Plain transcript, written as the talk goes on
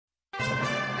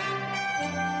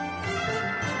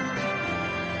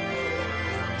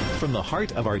From the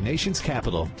heart of our nation's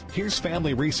capital, here's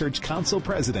Family Research Council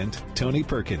President Tony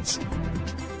Perkins.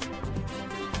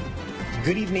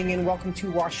 Good evening and welcome to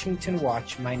Washington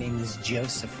Watch. My name is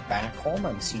Joseph Backholm.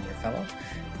 I'm a senior fellow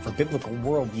for Biblical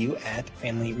Worldview at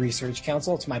Family Research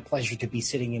Council. It's my pleasure to be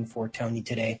sitting in for Tony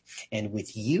today and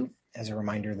with you. As a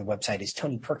reminder, the website is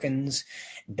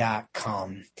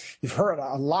tonyperkins.com. You've heard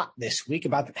a lot this week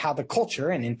about how the culture,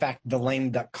 and in fact, the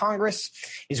lame duck Congress,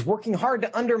 is working hard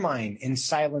to undermine and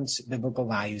silence biblical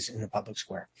values in the public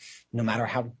square. No matter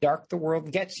how dark the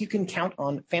world gets, you can count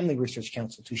on Family Research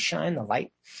Council to shine the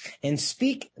light and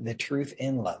speak the truth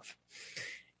in love.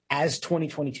 As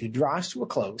 2022 draws to a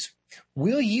close,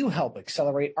 will you help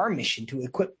accelerate our mission to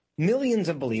equip millions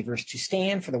of believers to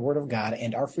stand for the Word of God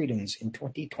and our freedoms in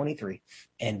 2023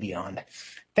 and beyond?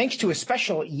 Thanks to a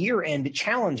special year-end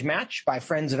challenge match by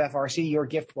Friends of FRC, your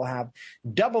gift will have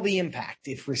double the impact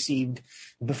if received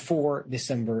before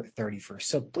December 31st.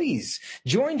 So please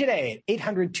join today at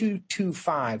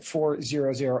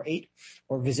 800-225-4008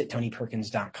 or visit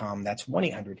tonyperkins.com. That's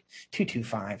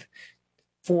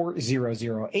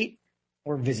 1-800-225-4008.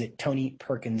 or visit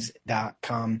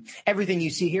tonyperkins.com. Everything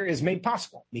you see here is made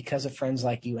possible because of friends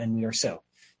like you, and we are so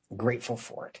grateful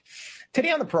for it. Today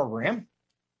on the program,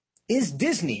 is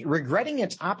Disney regretting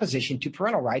its opposition to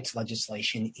parental rights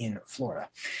legislation in Florida?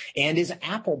 And is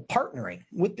Apple partnering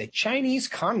with the Chinese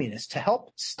communists to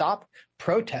help stop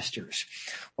protesters?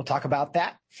 We'll talk about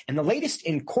that and the latest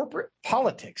in corporate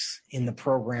politics in the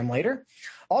program later.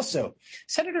 Also,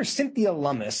 Senator Cynthia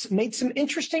Lummis made some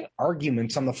interesting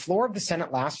arguments on the floor of the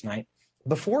Senate last night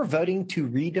before voting to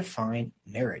redefine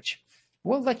marriage.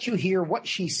 We'll let you hear what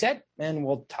she said, and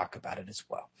we'll talk about it as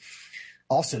well.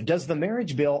 Also, does the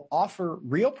marriage bill offer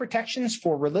real protections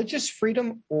for religious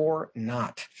freedom or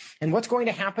not? And what's going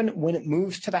to happen when it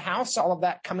moves to the House? All of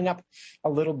that coming up a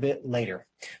little bit later.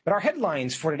 But our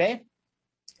headlines for today.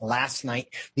 Last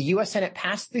night, the U.S. Senate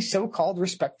passed the so-called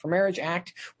Respect for Marriage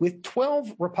Act with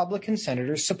 12 Republican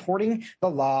senators supporting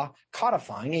the law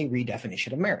codifying a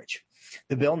redefinition of marriage.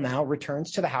 The bill now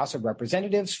returns to the House of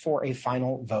Representatives for a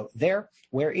final vote there,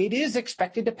 where it is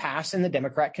expected to pass in the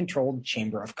Democrat-controlled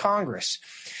chamber of Congress.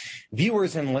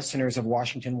 Viewers and listeners of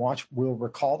Washington Watch will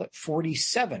recall that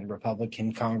 47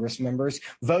 Republican Congress members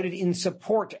voted in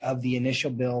support of the initial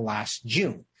bill last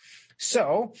June.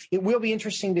 So it will be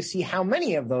interesting to see how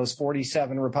many of those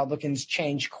 47 Republicans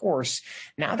change course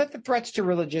now that the threats to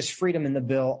religious freedom in the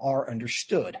bill are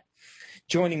understood.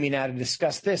 Joining me now to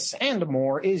discuss this and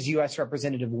more is U.S.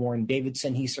 Representative Warren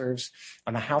Davidson. He serves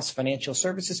on the House Financial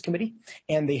Services Committee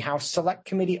and the House Select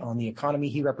Committee on the Economy.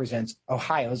 He represents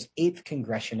Ohio's 8th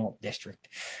Congressional District.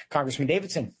 Congressman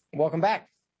Davidson, welcome back.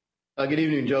 Good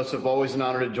evening, Joseph. Always an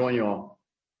honor to join you all.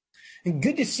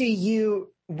 Good to see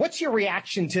you. What's your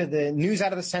reaction to the news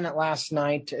out of the Senate last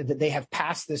night that they have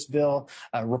passed this bill,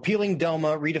 repealing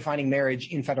DOMA, redefining marriage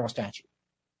in federal statute?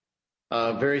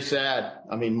 Very sad.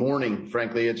 Mourning,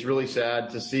 frankly. It's really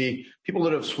sad to see people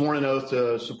that have sworn an oath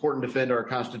to support and defend our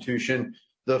Constitution.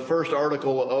 The first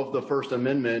article of the First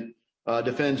Amendment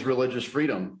defends religious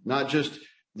freedom, not just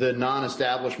the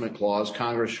non-establishment clause,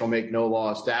 Congress shall make no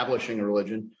law establishing a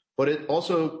religion, but it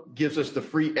also gives us the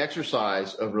free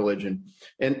exercise of religion.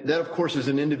 And that, of course, is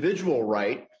an individual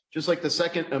right. Just like the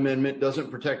Second Amendment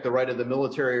doesn't protect the right of the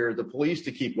military or the police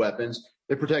to keep weapons,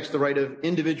 it protects the right of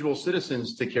individual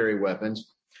citizens to carry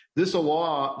weapons. This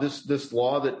law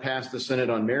that passed the Senate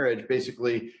on marriage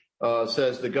basically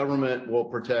says the government will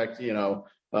protect,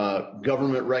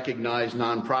 government recognized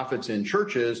nonprofits in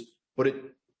churches, but it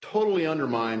totally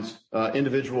undermines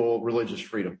individual religious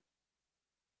freedom.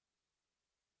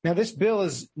 Now, this bill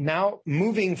is now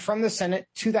moving from the Senate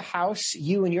to the House.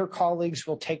 You and your colleagues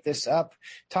will take this up.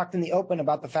 Talked in the open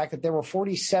about the fact that there were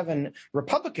 47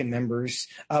 Republican members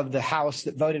of the House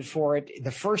that voted for it the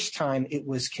first time it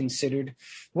was considered.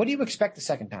 What do you expect the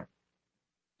second time?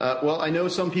 Well, I know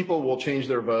some people will change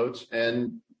their votes,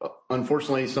 and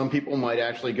unfortunately, some people might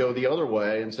actually go the other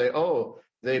way and say, oh,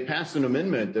 they passed an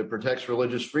amendment that protects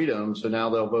religious freedom, so now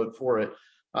they'll vote for it.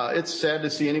 It's sad to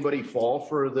see anybody fall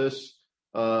for this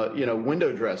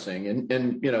window dressing.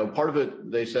 And part of it,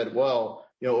 they said, well,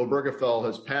 Obergefell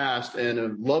has passed and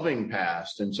a Loving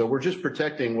passed. And so we're just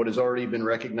protecting what has already been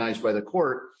recognized by the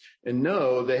court. And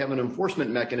no, they have an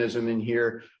enforcement mechanism in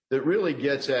here that really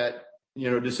gets at,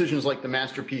 decisions like the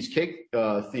Masterpiece Cake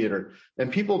Theater.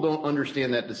 And people don't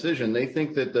understand that decision. They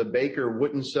think that the baker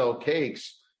wouldn't sell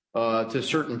cakes to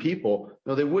certain people.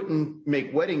 No, they wouldn't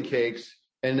make wedding cakes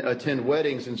and attend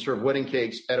weddings and serve wedding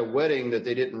cakes at a wedding that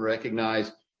they didn't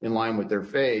recognize in line with their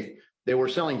faith. They were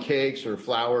selling cakes or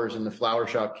flowers in the flower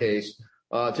shop case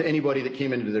to anybody that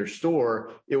came into their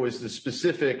store. It was the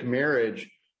specific marriage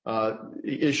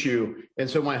issue. And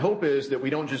so my hope is that we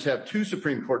don't just have two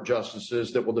Supreme Court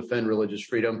justices that will defend religious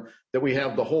freedom, that we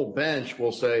have the whole bench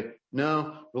will say,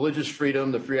 no, religious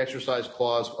freedom, the free exercise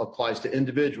clause applies to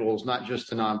individuals, not just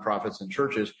to nonprofits and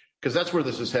churches, because that's where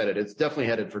this is headed. It's definitely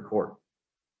headed for court.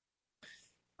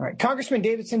 All right. Congressman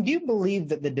Davidson, do you believe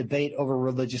that the debate over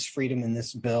religious freedom in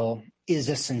this bill is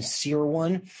a sincere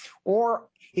one, or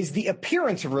is the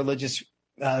appearance of religious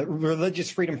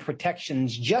freedom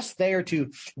protections just there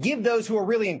to give those who are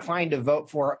really inclined to vote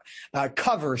for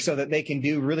cover so that they can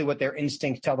do really what their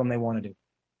instincts tell them they want to do?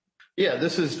 Yeah,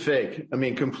 this is fake. I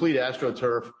mean, complete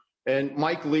AstroTurf. And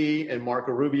Mike Lee and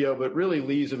Marco Rubio, but really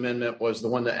Lee's amendment was the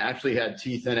one that actually had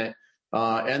teeth in it.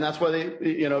 And that's why they,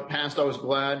 passed. I was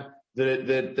glad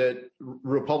that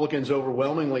Republicans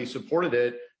overwhelmingly supported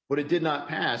it, but it did not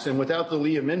pass. And without the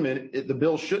Lee amendment, the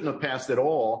bill shouldn't have passed at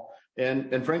all.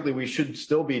 And frankly, we should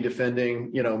still be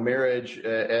defending, marriage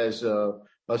as a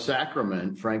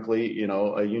sacrament, frankly,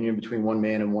 a union between one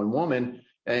man and one woman.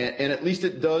 And at least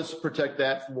it does protect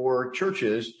that for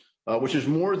churches, which is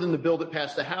more than the bill that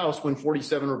passed the House when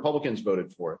 47 Republicans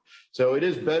voted for it. So it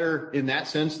is better in that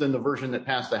sense than the version that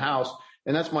passed the House.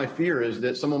 And that's my fear, is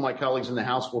that some of my colleagues in the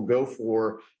House will go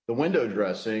for the window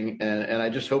dressing. And I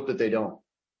just hope that they don't.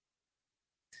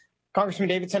 Congressman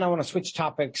Davidson, I want to switch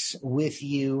topics with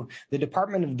you. The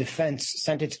Department of Defense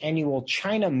sent its annual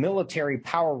China military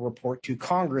power report to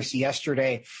Congress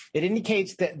yesterday. It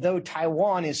indicates that though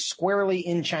Taiwan is squarely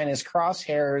in China's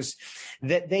crosshairs,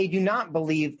 that they do not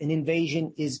believe an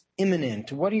invasion is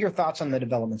imminent. What are your thoughts on the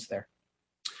developments there?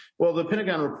 Well, the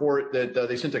Pentagon report that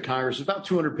they sent to Congress is about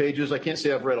 200 pages. I can't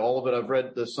say I've read all of it. I've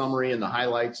read the summary and the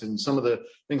highlights and some of the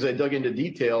things I dug into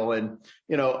detail. And,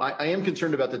 I am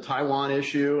concerned about the Taiwan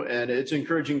issue, and it's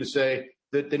encouraging to say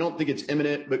that they don't think it's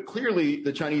imminent, but clearly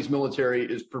the Chinese military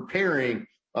is preparing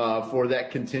for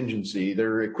that contingency.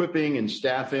 They're equipping and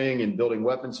staffing and building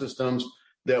weapon systems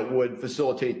that would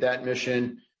facilitate that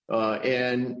mission.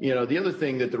 The other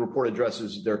thing that the report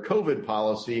addresses is their COVID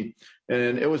policy.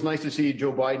 And it was nice to see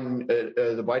Joe Biden,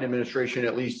 the Biden administration,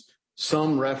 at least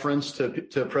some reference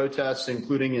to protests,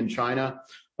 including in China.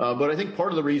 But I think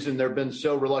part of the reason they've been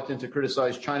so reluctant to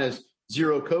criticize China's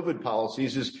zero COVID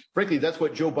policies is, frankly, that's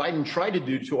what Joe Biden tried to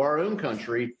do to our own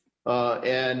country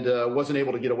and wasn't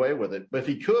able to get away with it. But if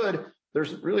he could,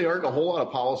 there's really aren't a whole lot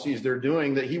of policies they're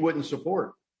doing that he wouldn't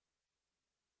support.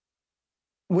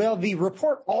 Well, the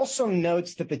report also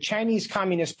notes that the Chinese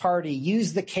Communist Party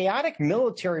used the chaotic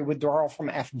military withdrawal from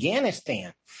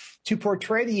Afghanistan to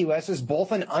portray the U.S. as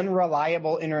both an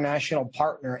unreliable international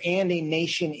partner and a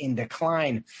nation in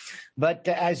decline. But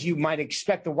as you might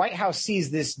expect, the White House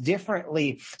sees this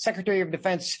differently. Secretary of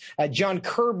Defense John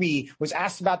Kirby was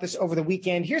asked about this over the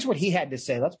weekend. Here's what he had to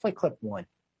say. Let's play clip one.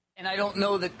 And I don't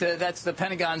know that that's the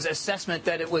Pentagon's assessment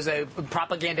that it was a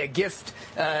propaganda gift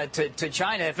to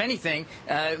China. If anything,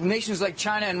 nations like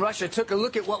China and Russia took a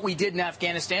look at what we did in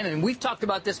Afghanistan, and we've talked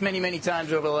about this many, many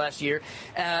times over the last year,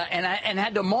 and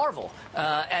had to marvel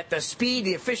at the speed,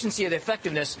 the efficiency, and the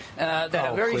effectiveness that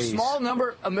a very small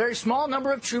number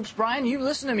of troops. Brian, you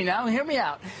listen to me now. Hear me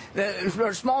out.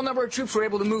 A small number of troops were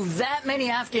able to move that many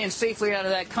Afghans safely out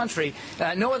of that country.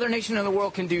 No other nation in the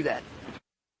world can do that.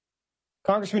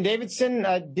 Congressman Davidson,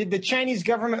 did the Chinese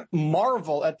government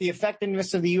marvel at the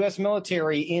effectiveness of the U.S.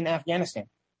 military in Afghanistan?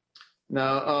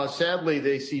 Now, sadly,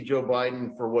 they see Joe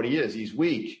Biden for what he is. He's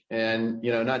weak. And,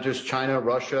 not just China,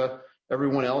 Russia,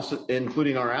 everyone else,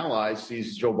 including our allies,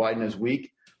 sees Joe Biden as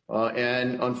weak.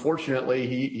 And unfortunately,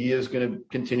 he is going to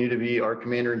continue to be our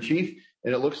commander in chief.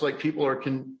 And it looks like people are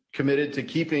committed to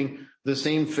keeping the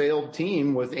same failed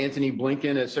team with Antony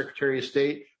Blinken as Secretary of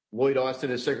State, Lloyd Austin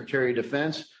as Secretary of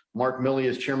Defense, Mark Milley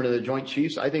as chairman of the Joint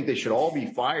Chiefs. I think they should all be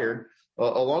fired,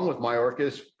 along with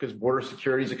Mayorkas, because border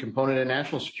security is a component of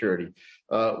national security.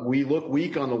 We look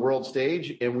weak on the world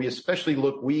stage, and we especially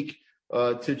look weak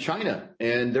to China,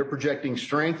 and they're projecting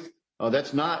strength.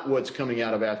 That's not what's coming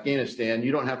out of Afghanistan.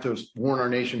 You don't have to have worn our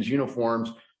nation's uniforms,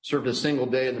 served a single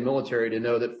day in the military to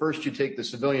know that first you take the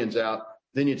civilians out,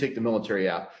 then you take the military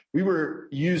out. We were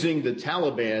using the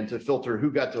Taliban to filter who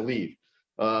got to leave.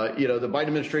 The Biden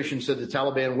administration said the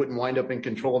Taliban wouldn't wind up in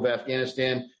control of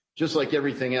Afghanistan. Just like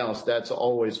everything else, that's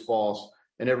always false,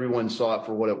 and everyone saw it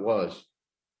for what it was.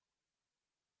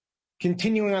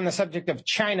 Continuing on the subject of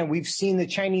China, we've seen the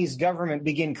Chinese government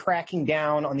begin cracking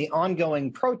down on the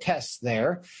ongoing protests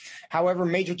there. However,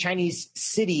 major Chinese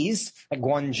cities like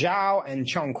Guangzhou and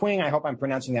Chongqing, I hope I'm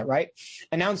pronouncing that right,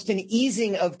 announced an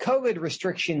easing of COVID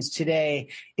restrictions today.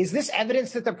 Is this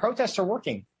evidence that the protests are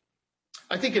working?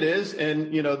 I think it is,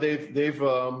 and they've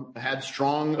had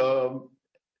strong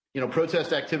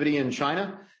protest activity in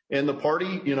China, and the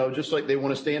party, just like they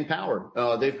want to stay in power.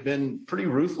 They've been pretty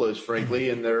ruthless, frankly,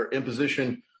 in their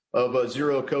imposition of a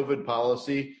zero COVID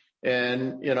policy.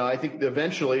 And, I think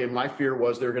eventually, and my fear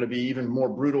was they're going to be even more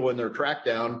brutal in their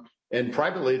crackdown. And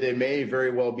privately, they may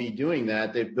very well be doing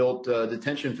that. They've built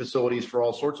detention facilities for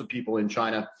all sorts of people in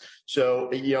China.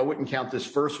 So, I wouldn't count this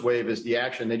first wave as the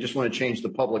action. They just want to change the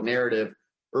public narrative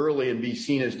early and be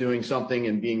seen as doing something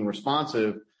and being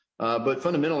responsive. But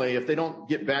fundamentally, if they don't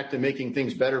get back to making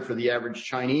things better for the average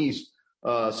Chinese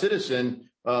citizen,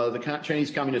 the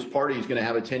Chinese Communist Party is going to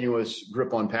have a tenuous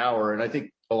grip on power. And I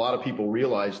think a lot of people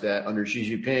realize that under Xi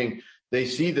Jinping, they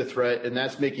see the threat, and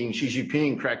that's making Xi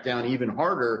Jinping crack down even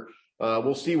harder.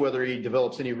 We'll see whether he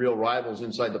develops any real rivals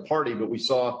inside the party, but we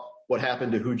saw what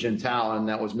happened to Hu Jintao, and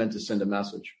that was meant to send a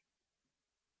message.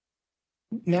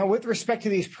 Now, with respect to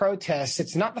these protests,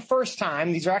 it's not the first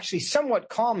time. These are actually somewhat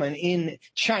common in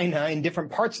China, in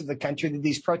different parts of the country, that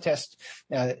these protests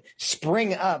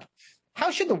spring up.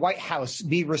 How should the White House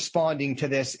be responding to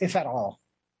this, if at all?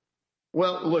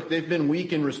 Well, look, they've been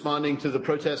weak in responding to the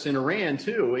protests in Iran,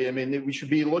 too. I mean, we should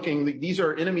be looking. These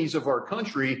are enemies of our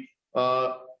country.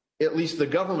 At least the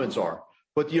governments are.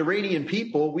 But the Iranian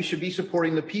people, we should be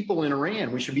supporting the people in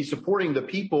Iran. We should be supporting the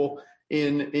people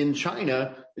in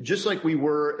China, just like we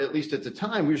were, at least at the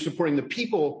time, we were supporting the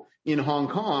people in Hong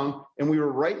Kong, and we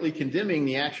were rightly condemning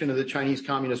the action of the Chinese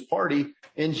Communist Party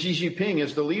and Xi Jinping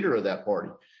as the leader of that party.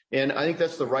 And I think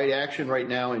that's the right action right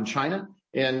now in China.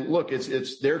 And look,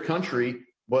 it's their country,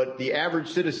 but the average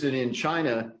citizen in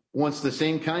China wants the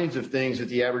same kinds of things that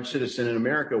the average citizen in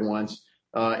America wants.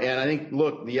 And I think,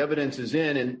 look, the evidence is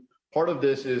in, and part of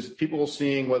this is people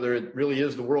seeing whether it really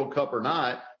is the World Cup or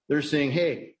not. They're saying,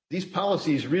 hey, these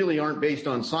policies really aren't based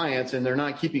on science, and they're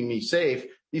not keeping me safe.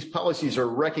 These policies are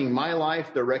wrecking my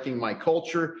life, they're wrecking my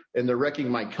culture, and they're wrecking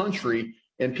my country.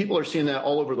 And people are seeing that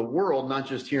all over the world, not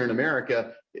just here in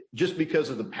America. Just because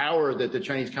of the power that the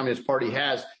Chinese Communist Party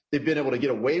has, they've been able to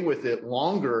get away with it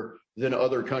longer than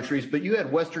other countries. But you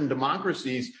had Western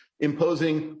democracies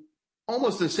imposing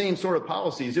almost the same sort of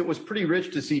policies. It was pretty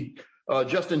rich to see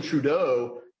Justin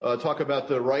Trudeau talk about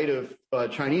the right of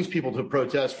Chinese people to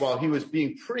protest while he was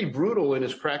being pretty brutal in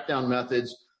his crackdown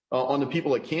methods on the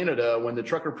people of Canada when the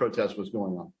trucker protest was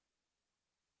going on.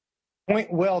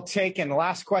 Point well taken.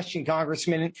 Last question,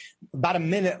 Congressman. About a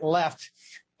minute left.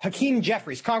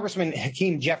 Congressman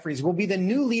Hakeem Jeffries will be the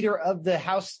new leader of the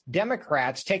House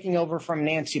Democrats, taking over from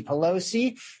Nancy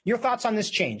Pelosi. Your thoughts on this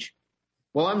change?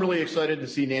 Well, I'm really excited to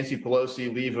see Nancy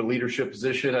Pelosi leave a leadership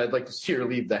position. I'd like to see her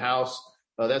leave the House.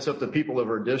 That's up to the people of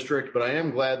her district. But I am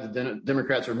glad the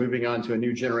Democrats are moving on to a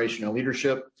new generation of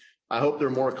leadership. I hope they're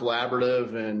more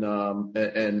collaborative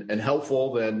and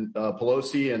helpful than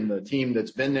Pelosi and the team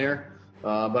that's been there.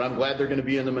 But I'm glad they're going to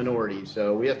be in the minority.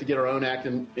 So we have to get our own act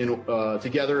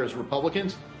together as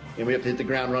Republicans, and we have to hit the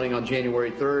ground running on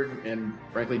January 3rd and,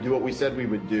 frankly, do what we said we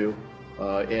would do.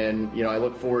 I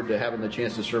look forward to having the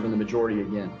chance to serve in the majority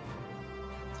again.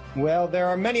 Well, there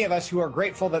are many of us who are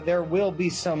grateful that there will be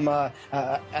some a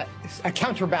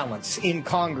counterbalance in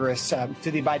Congress to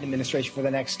the Biden administration for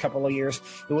the next couple of years.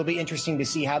 It will be interesting to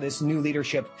see how this new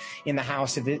leadership in the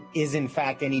House, if it is in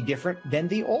fact any different than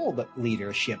the old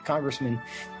leadership. Congressman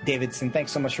Davidson,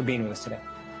 thanks so much for being with us today.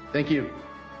 Thank you.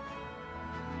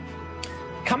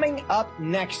 Coming up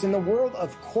next, in the world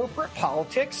of corporate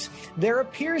politics, there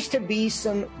appears to be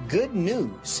some good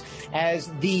news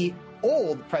as the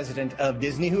old president of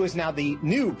Disney, who is now the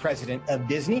new president of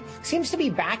Disney, seems to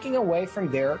be backing away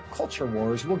from their culture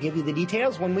wars. We'll give you the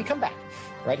details when we come back,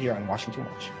 right here on Washington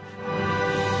Watch.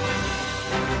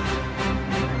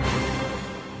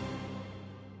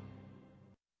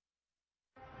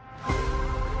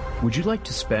 Would you like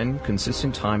to spend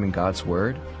consistent time in God's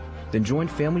Word? Then join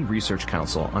Family Research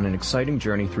Council on an exciting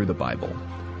journey through the Bible.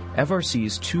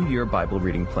 FRC's 2-year Bible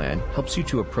reading plan helps you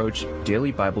to approach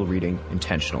daily Bible reading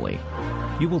intentionally.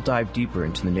 You will dive deeper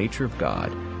into the nature of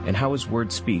God and how His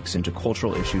Word speaks into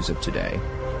cultural issues of today.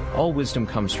 All wisdom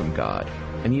comes from God,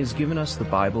 and He has given us the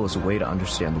Bible as a way to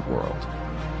understand the world.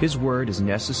 His Word is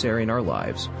necessary in our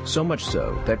lives, so much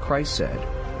so that Christ said,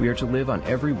 we are to live on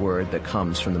every word that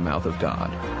comes from the mouth of God.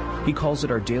 He calls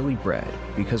it our daily bread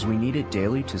because we need it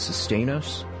daily to sustain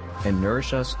us and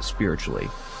nourish us spiritually,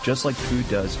 just like food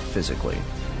does physically.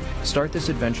 Start this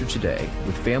adventure today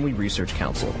with Family Research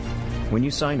Council. When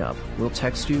you sign up, we'll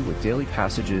text you with daily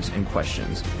passages and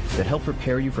questions that help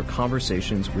prepare you for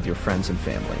conversations with your friends and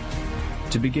family.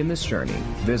 To begin this journey,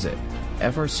 visit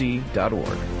frc.org/Bible.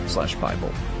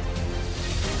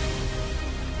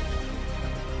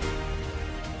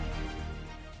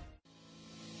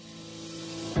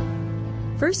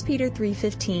 1 Peter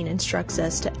 3:15 instructs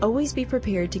us to always be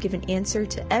prepared to give an answer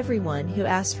to everyone who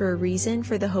asks for a reason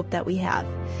for the hope that we have.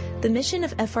 The mission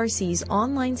of FRC's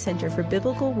online Center for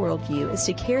Biblical Worldview is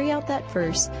to carry out that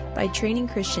verse by training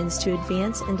Christians to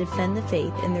advance and defend the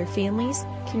faith in their families,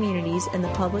 communities, and the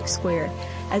public square,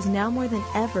 as now more than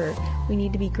ever, we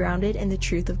need to be grounded in the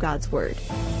truth of God's Word.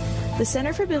 The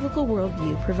Center for Biblical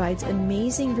Worldview provides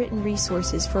amazing written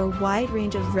resources for a wide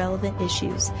range of relevant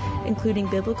issues, including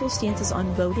biblical stances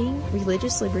on voting,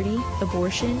 religious liberty,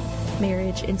 abortion,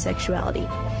 marriage, and sexuality.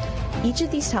 Each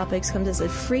of these topics comes as a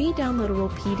free downloadable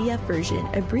PDF version,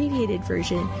 abbreviated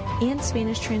version, and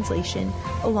Spanish translation,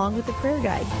 along with a prayer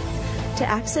guide. To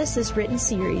access this written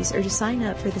series or to sign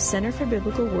up for the Center for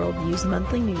Biblical Worldview's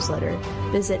monthly newsletter,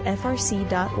 visit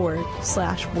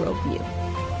frc.org/worldview.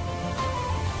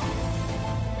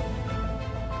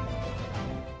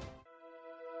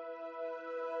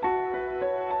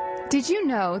 Did you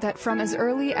know that from as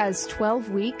early as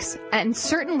 12 weeks, and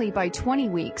certainly by 20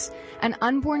 weeks, an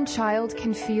unborn child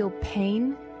can feel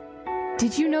pain?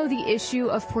 Did you know the issue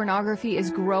of pornography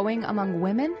is growing among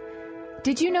women?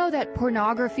 Did you know that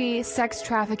pornography, sex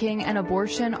trafficking, and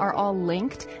abortion are all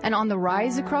linked and on the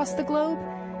rise across the globe?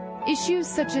 Issues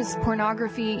such as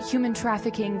pornography, human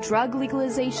trafficking, drug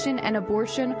legalization, and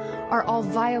abortion are all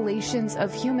violations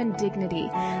of human dignity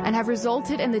and have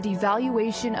resulted in the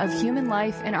devaluation of human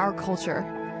life in our culture.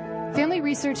 Family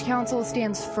Research Council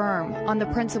stands firm on the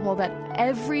principle that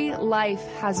every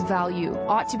life has value,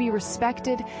 ought to be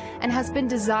respected, and has been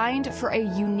designed for a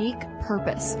unique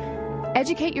purpose.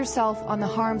 Educate yourself on the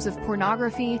harms of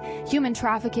pornography, human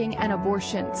trafficking, and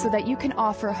abortion so that you can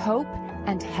offer hope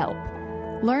and help.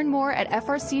 Learn more at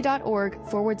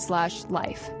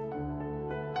frc.org/life.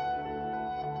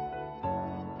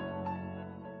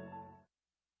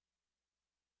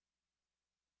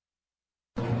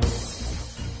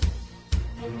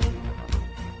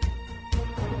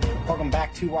 Welcome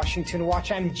back to Washington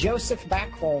Watch. I'm Joseph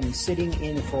Backholm, sitting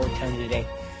in for Tony today.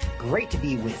 Great to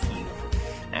be with you.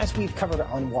 As we've covered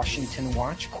on Washington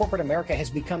Watch, corporate America has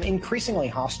become increasingly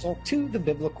hostile to the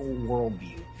biblical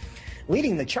worldview.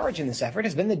 Leading the charge in this effort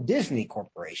has been the Disney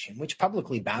Corporation, which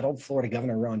publicly battled Florida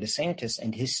Governor Ron DeSantis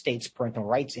and his state's Parental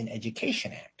Rights in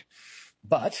Education Act.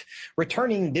 But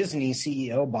returning Disney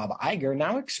CEO Bob Iger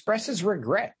now expresses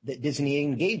regret that Disney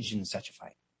engaged in such a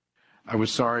fight. I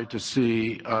was sorry to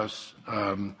see us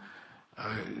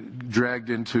dragged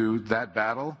into that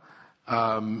battle,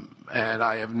 and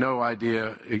I have no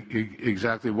idea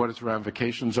exactly what its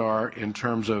ramifications are in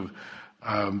terms of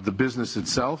the business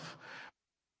itself.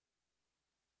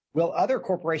 Will other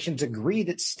corporations agree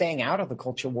that staying out of the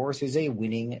culture wars is a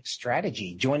winning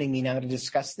strategy? Joining me now to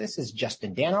discuss this is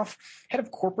Justin Danoff, head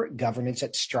of corporate governance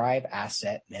at Strive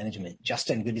Asset Management.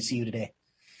 Justin, good to see you today.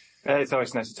 Hey, it's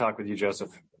always nice to talk with you,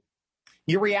 Joseph.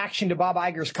 Your reaction to Bob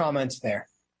Iger's comments there?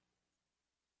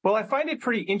 Well, I find it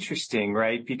pretty interesting,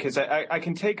 right? Because I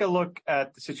can take a look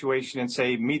at the situation and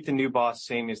say, meet the new boss,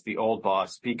 same as the old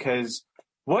boss. Because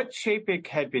what Chapek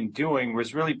had been doing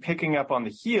was really picking up on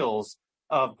the heels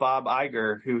of Bob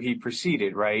Iger, who he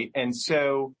preceded, right? And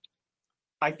so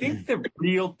I think the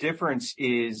real difference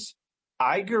is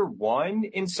Iger won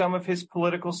in some of his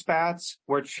political spats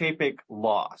where Chapek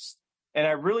lost. And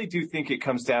I really do think it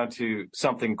comes down to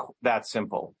something that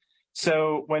simple.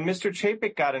 So when Mr.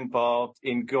 Chapek got involved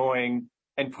in going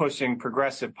and pushing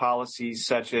progressive policies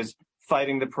such as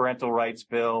fighting the parental rights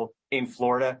bill in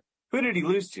Florida, who did he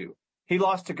lose to? He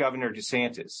lost to Governor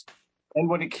DeSantis. And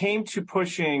when it came to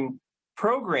pushing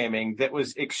programming that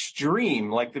was extreme,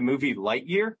 like the movie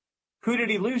Lightyear, who did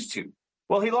he lose to?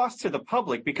 Well, he lost to the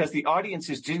public because the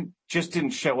audiences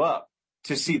didn't show up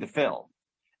to see the film.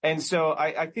 And so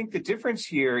I think the difference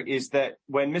here is that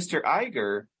when Mr.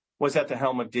 Iger was at the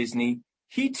helm of Disney,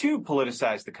 he too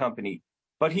politicized the company,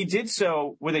 but he did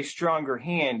so with a stronger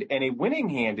hand and a winning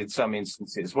hand in some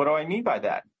instances. What do I mean by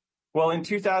that? Well, in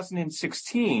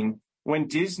 2016, when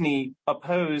Disney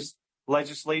opposed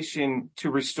legislation to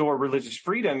restore religious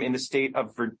freedom in the state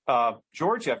of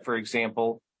Georgia, for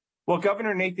example, well,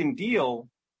 Governor Nathan Deal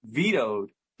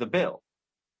vetoed the bill.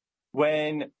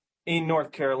 When in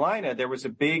North Carolina, there was a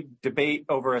big debate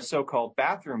over a so-called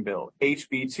bathroom bill,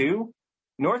 HB2.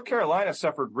 North Carolina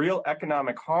suffered real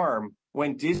economic harm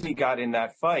when Disney got in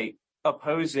that fight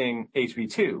opposing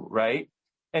HB2, right?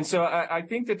 And so I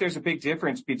think that there's a big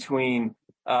difference between,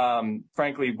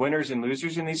 frankly, winners and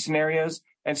losers in these scenarios.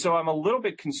 And so I'm a little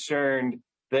bit concerned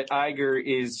that Iger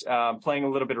is playing a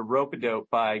little bit of rope-a-dope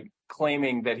by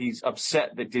claiming that he's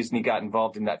upset that Disney got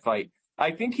involved in that fight.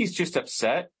 I think he's just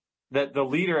upset that the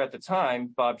leader at the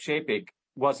time, Bob Chapek,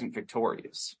 wasn't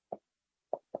victorious.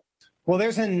 Well,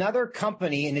 there's another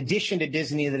company in addition to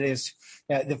Disney that is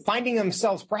finding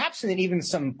themselves perhaps in even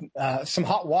some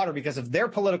hot water because of their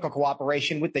political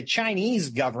cooperation with the Chinese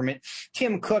government.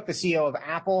 Tim Cook, the CEO of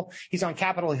Apple, he's on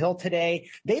Capitol Hill today.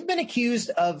 They've been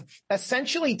accused of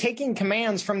essentially taking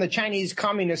commands from the Chinese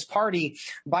Communist Party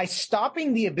by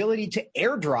stopping the ability to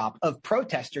airdrop of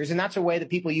protesters. And that's a way that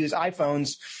people use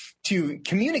iPhones to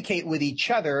communicate with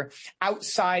each other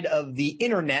outside of the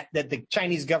internet that the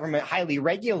Chinese government highly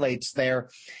regulates there.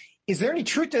 Is there any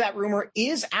truth to that rumor?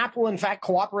 Is Apple, in fact,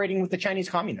 cooperating with the Chinese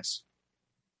communists?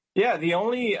 Yeah, the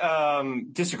only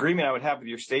disagreement I would have with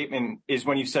your statement is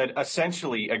when you said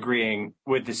essentially agreeing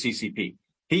with the CCP.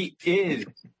 He is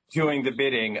doing the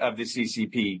bidding of the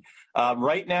CCP.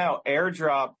 Right now,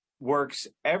 AirDrop works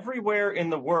everywhere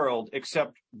in the world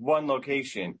except one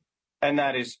location, and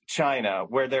that is China,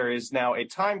 where there is now a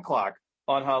time clock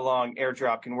on how long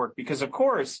AirDrop can work. Because, of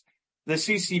course, the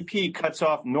CCP cuts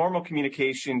off normal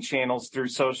communication channels through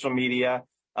social media.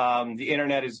 The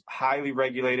internet is highly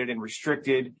regulated and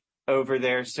restricted over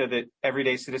there so that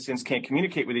everyday citizens can't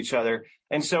communicate with each other.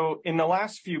 And so in the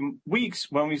last few weeks,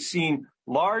 when we've seen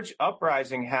large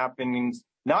uprising happenings,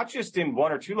 not just in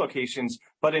one or two locations,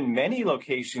 but in many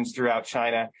locations throughout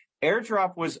China,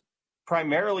 AirDrop was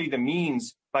primarily the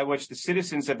means by which the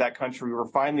citizens of that country were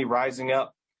finally rising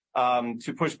up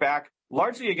to push back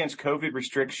largely against COVID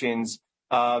restrictions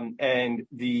and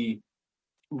the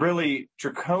really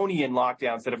draconian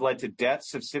lockdowns that have led to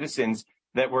deaths of citizens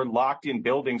that were locked in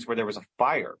buildings where there was a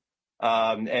fire.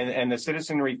 And the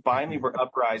citizenry finally were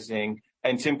uprising,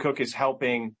 and Tim Cook is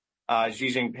helping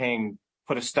Xi Jinping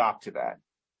put a stop to that.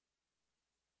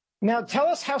 Now, tell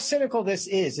us how cynical this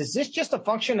is. Is this just a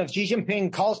function of Xi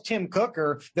Jinping calls Tim Cook,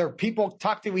 or their people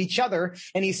talk to each other,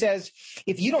 and he says,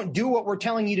 if you don't do what we're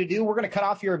telling you to do, we're going to cut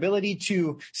off your ability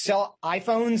to sell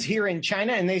iPhones here in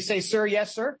China? And they say, sir,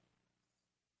 yes, sir?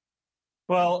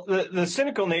 Well, the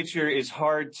cynical nature is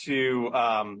hard to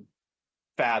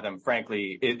fathom,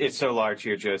 frankly. It's so large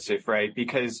here, Joseph, right?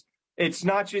 Because it's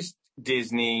not just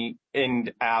Disney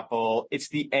and Apple. It's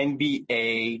the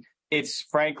NBA. It's,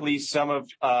 frankly, some of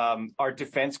our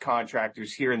defense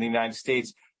contractors here in the United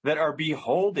States that are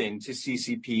beholden to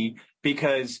CCP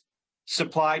because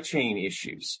supply chain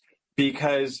issues,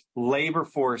 because labor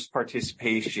force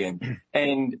participation,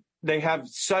 and they have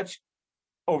such,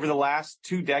 over the last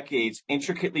 2 decades,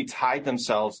 intricately tied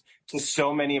themselves to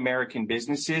so many American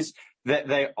businesses that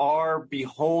they are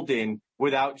beholden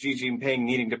without Xi Jinping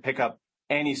needing to pick up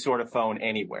any sort of phone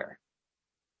anywhere.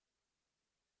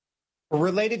 A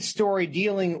related story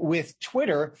dealing with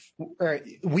Twitter,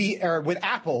 with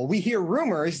Apple, we hear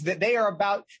rumors that they are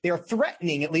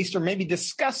threatening, at least, or maybe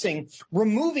discussing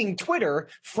removing Twitter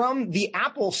from the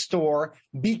Apple store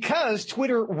because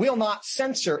Twitter will not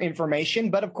censor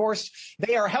information. But of course,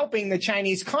 they are helping the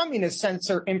Chinese communists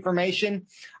censor information.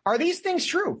 Are these things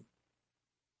true?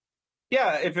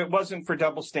 Yeah, if it wasn't for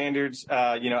double standards,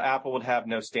 Apple would have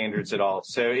no standards at all.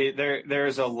 So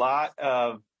there's a lot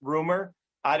of rumor.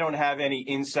 I don't have any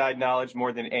inside knowledge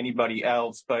more than anybody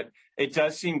else, but it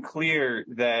does seem clear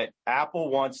that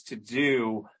Apple wants to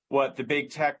do what the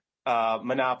big tech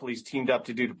monopolies teamed up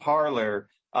to do to Parler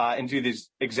and do this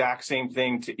exact same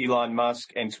thing to Elon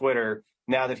Musk and Twitter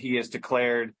now that he has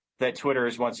declared that Twitter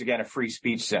is once again a free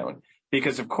speech zone.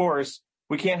 Because, of course,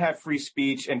 we can't have free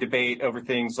speech and debate over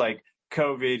things like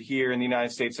COVID here in the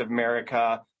United States of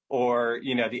America or,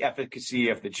 the efficacy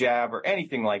of the jab or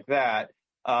anything like that.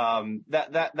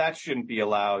 That shouldn't be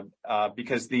allowed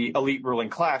because the elite ruling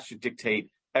class should dictate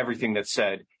everything that's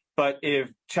said. But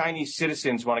if Chinese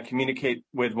citizens want to communicate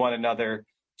with one another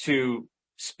to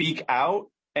speak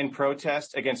out and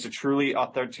protest against a truly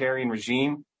authoritarian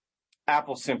regime,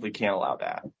 Apple simply can't allow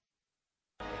that.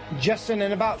 Justin,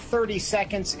 in about 30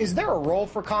 seconds, is there a role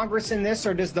for Congress in this,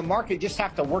 or does the market just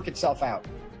have to work itself out?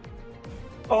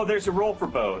 Oh, there's a role for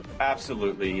both.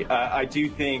 Absolutely. I do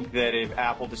think that if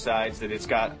Apple decides that it's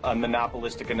got a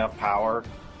monopolistic enough power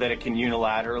that it can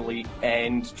unilaterally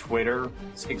end Twitter's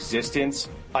existence,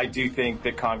 I do think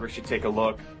that Congress should take a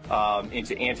look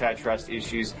into antitrust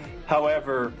issues.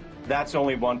 However, that's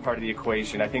only one part of the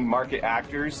equation. I think market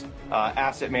actors,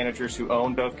 asset managers who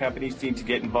own both companies need to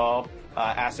get involved.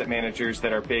 Asset managers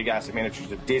that are big asset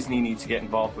managers of Disney need to get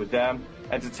involved with them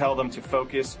and to tell them to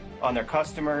focus on their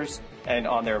customers and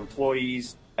on their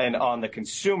employees and on the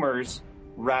consumers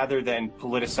rather than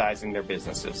politicizing their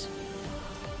businesses.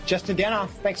 Justin Danhoff,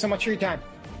 thanks so much for your time.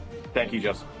 Thank you,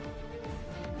 Joseph.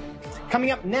 Coming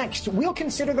up next, we'll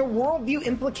consider the worldview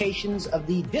implications of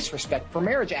the Disrespect for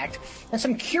Marriage Act and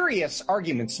some curious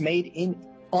arguments made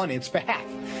on its behalf.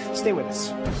 Stay with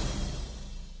us.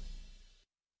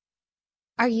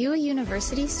 Are you a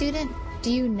university student?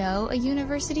 Do you know a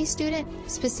university student,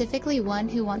 specifically one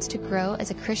who wants to grow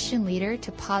as a Christian leader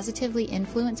to positively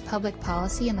influence public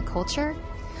policy and the culture?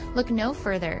 Look no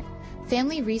further.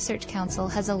 Family Research Council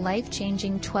has a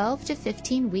life-changing 12 to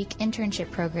 15-week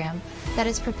internship program that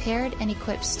has prepared and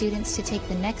equipped students to take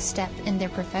the next step in their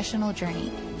professional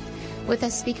journey. With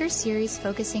a speaker series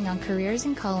focusing on careers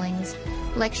and callings,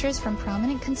 lectures from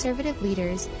prominent conservative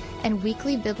leaders, and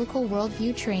weekly biblical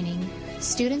worldview training,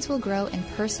 students will grow in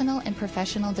personal and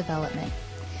professional development.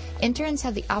 Interns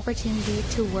have the opportunity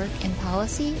to work in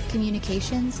policy,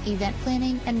 communications, event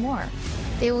planning, and more.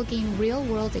 They will gain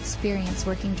real-world experience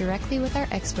working directly with our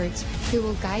experts who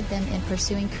will guide them in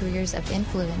pursuing careers of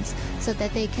influence so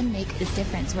that they can make a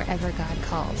difference wherever God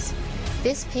calls.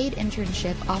 This paid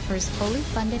internship offers fully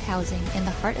funded housing in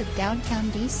the heart of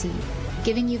downtown D.C.,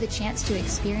 giving you the chance to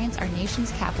experience our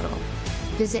nation's capital.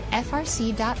 Visit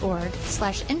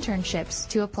frc.org/internships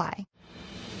to apply.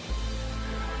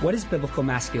 What is biblical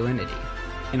masculinity?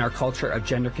 In our culture of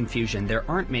gender confusion, there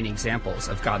aren't many examples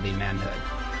of godly manhood.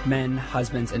 Men,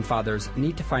 husbands, and fathers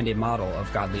need to find a model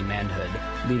of godly manhood,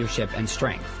 leadership, and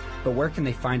strength. But where can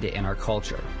they find it in our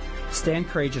culture? Stand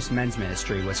Courageous Men's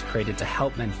Ministry was created to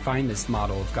help men find this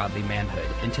model of godly manhood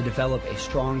and to develop a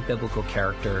strong biblical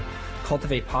character,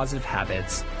 cultivate positive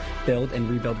habits, build and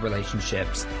rebuild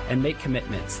relationships, and make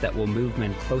commitments that will move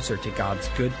men closer to God's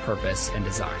good purpose and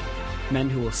design. Men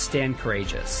who will stand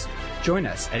courageous. Join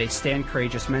us at a Stand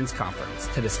Courageous Men's Conference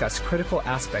to discuss critical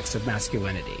aspects of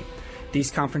masculinity.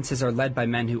 These conferences are led by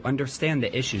men who understand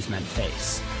the issues men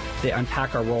face. They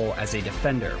unpack our role as a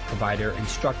defender, provider,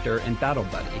 instructor, and battle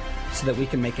buddy so that we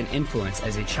can make an influence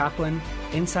as a chaplain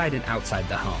inside and outside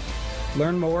the home.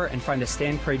 Learn more and find a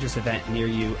Stand Courageous event near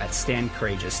you at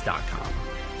standcourageous.com.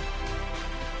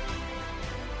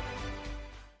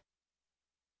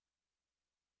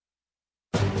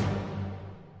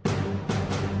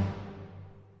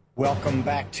 Welcome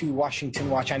back to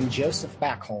Washington Watch. I'm Joseph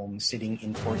Backholm, sitting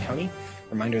in for Tony.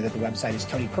 Reminder that the website is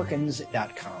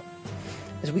tonyperkins.com.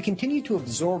 As we continue to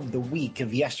absorb the week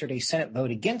of yesterday's Senate vote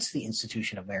against the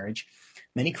institution of marriage,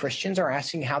 many Christians are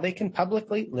asking how they can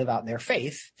publicly live out their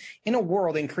faith in a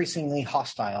world increasingly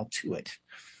hostile to it.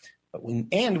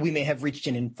 We may have reached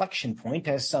an inflection point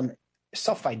as some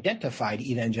self-identified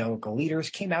evangelical leaders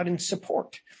came out in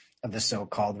support of the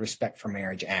so-called Respect for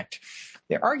Marriage Act.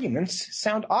 Their arguments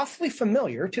sound awfully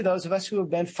familiar to those of us who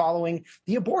have been following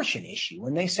the abortion issue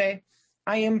when they say,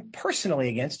 I am personally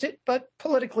against it, but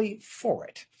politically for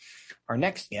it. Our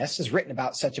next guest has written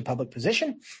about such a public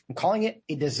position and calling it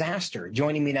a disaster.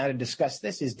 Joining me now to discuss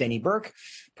this is Denny Burk,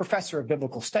 professor of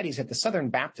biblical studies at the Southern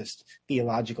Baptist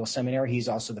Theological Seminary. He's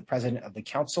also the president of the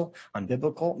Council on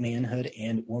Biblical Manhood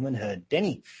and Womanhood.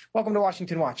 Denny, welcome to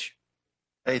Washington Watch.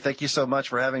 Hey, thank you so much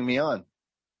for having me on.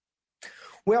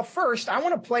 Well, first, I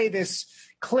want to play this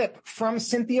clip from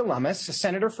Cynthia Lummis, a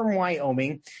senator from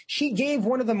Wyoming. She gave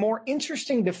one of the more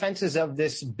interesting defenses of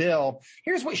this bill.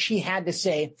 Here's what she had to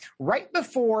say right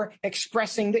before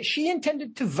expressing that she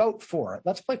intended to vote for it.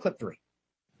 Let's play clip 3.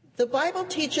 The Bible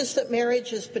teaches that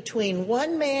marriage is between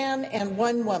one man and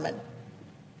one woman.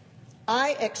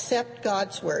 I accept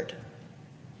God's word,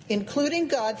 including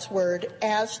God's word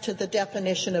as to the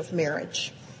definition of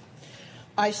marriage.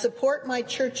 I support my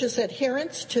church's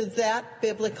adherence to that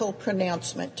biblical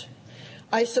pronouncement.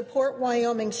 I support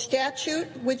Wyoming's statute,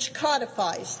 which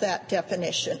codifies that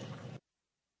definition.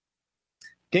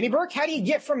 Denny Burk, how do you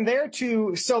get from there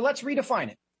to, so let's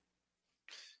redefine it?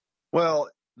 Well,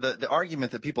 the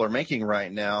argument that people are making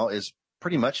right now is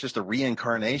pretty much just a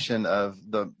reincarnation of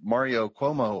the Mario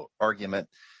Cuomo argument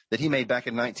that he made back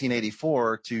in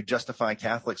 1984 to justify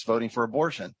Catholics voting for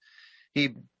abortion.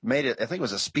 He made it, I think it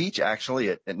was a speech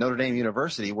actually at Notre Dame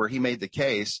University, where he made the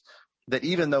case that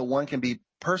even though one can be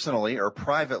personally or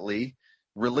privately,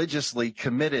 religiously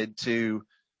committed to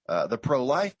the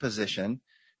pro-life position,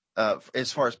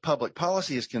 as far as public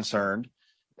policy is concerned,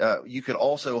 you could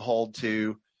also hold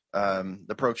to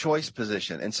the pro-choice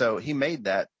position. And so he made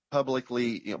that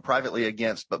publicly, privately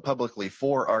against, but publicly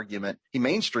for argument. He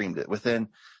mainstreamed it within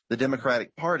the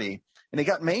Democratic Party, and it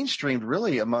got mainstreamed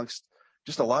really amongst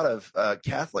just a lot of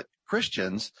Catholic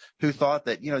Christians who thought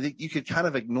that, you could kind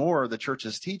of ignore the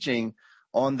church's teaching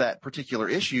on that particular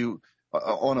issue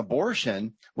on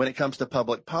abortion when it comes to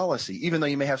public policy, even though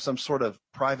you may have some sort of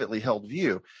privately held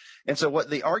view. And so what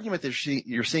the argument that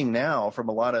you're seeing now from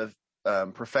a lot of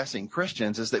professing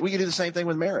Christians is that we can do the same thing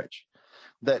with marriage,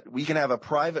 that we can have a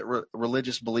private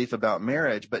religious belief about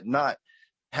marriage, but not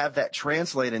have that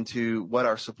translate into what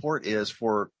our support is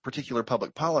for particular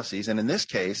public policies. And in this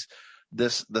case,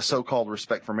 the so-called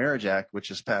Respect for Marriage Act,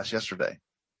 which was passed yesterday.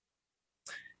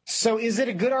 So is it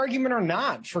a good argument or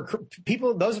not for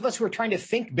people, those of us who are trying to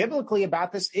think biblically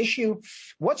about this issue?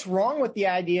 What's wrong with the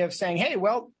idea of saying, hey,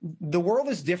 well, the world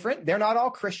is different. They're not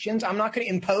all Christians. I'm not going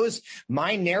to impose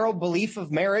my narrow belief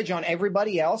of marriage on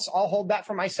everybody else. I'll hold that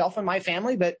for myself and my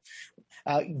family, but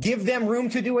give them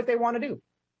room to do what they want to do.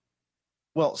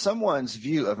 Well, someone's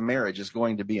view of marriage is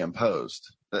going to be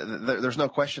imposed. There's no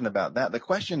question about that. The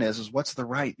question is what's the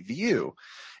right view?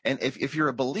 And if you're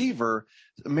a believer,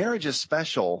 marriage is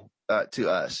special to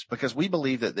us because we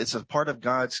believe that it's a part of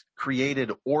God's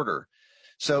created order.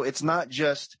 So it's not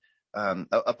just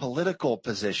a political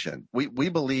position. We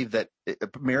believe that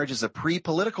marriage is a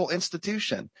pre-political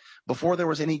institution. Before there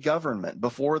was any government,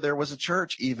 before there was a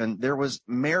church even, there was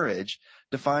marriage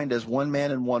defined as one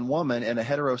man and one woman in a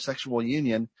heterosexual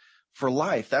union for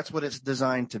life. That's what it's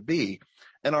designed to be.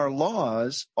 And our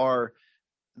laws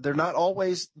they're not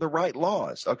always the right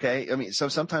laws, okay? I mean, so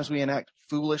sometimes we enact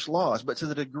foolish laws, but to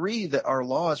the degree that our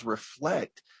laws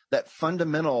reflect that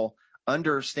fundamental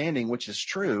understanding, which is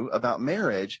true about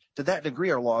marriage, to that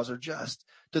degree, our laws are just.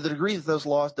 To the degree that those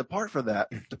laws depart from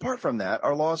that,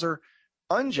 our laws are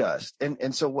unjust.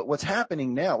 And so what's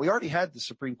happening now, we already had the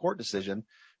Supreme Court decision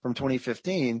from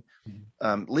 2015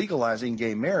 legalizing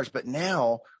gay marriage, but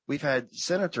now we've had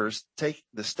senators take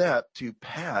the step to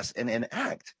pass and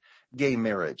enact gay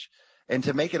marriage and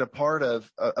to make it a part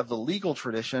of the legal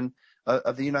tradition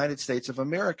of the United States of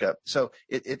America. So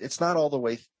it's not all the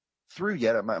way through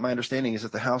yet. My understanding is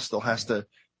that the House still has to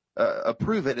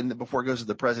approve it and before it goes to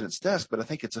the president's desk, but I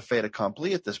think it's a fait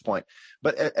accompli at this point.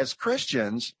 But as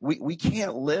Christians, we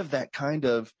can't live that kind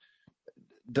of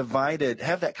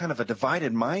have that kind of a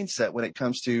divided mindset when it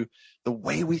comes to the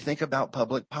way we think about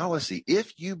public policy.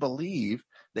 If you believe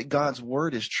that God's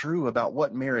word is true about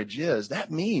what marriage is,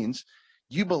 that means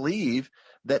you believe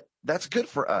that that's good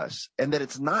for us and that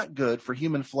it's not good for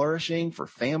human flourishing, for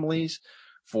families,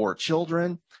 for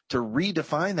children, to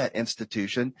redefine that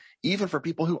institution, even for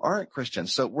people who aren't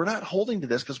Christians. So we're not holding to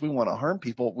this because we want to harm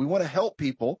people. We want to help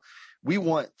people. We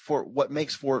want for what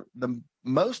makes for the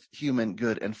most human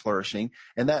good and flourishing,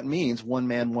 and that means one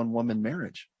man, one woman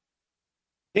marriage.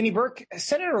 Denny Burk,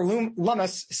 Senator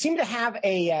Lummis seemed to have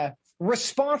a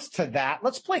response to that.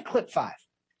 Let's play clip 5.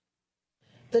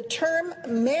 The term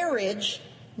marriage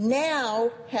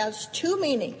now has two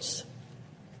meanings,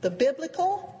 the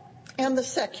biblical and the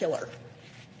secular.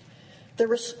 The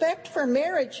Respect for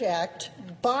Marriage Act,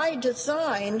 by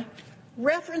design,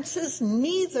 references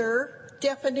neither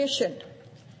definition.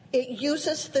 It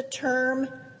uses the term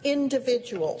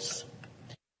individuals.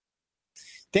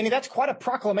 Danny, that's quite a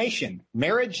proclamation.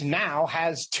 Marriage now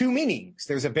has two meanings.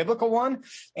 There's a biblical one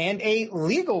and a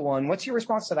legal one. What's your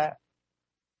response to that?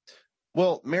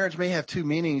 Well, marriage may have two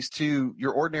meanings to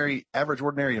your average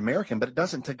ordinary American, but it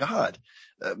doesn't to God.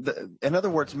 In other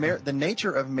words, the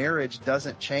nature of marriage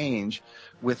doesn't change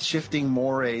with shifting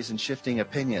mores and shifting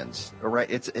opinions. All right,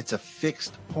 it's a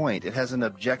fixed point. It has an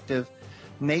objective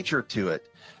nature to it.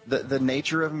 The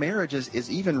nature of marriage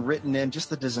is even written in just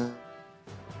the design.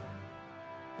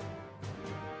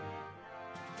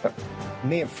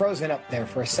 May have frozen up there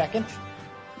for a second.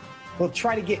 We'll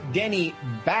try to get Denny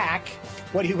back.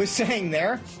 What he was saying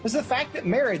there was the fact that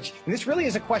marriage, and this really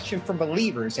is a question for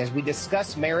believers as we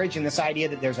discuss marriage and this idea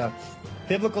that there's a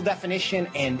biblical definition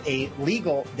and a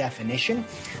legal definition.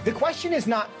 The question is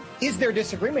not, is there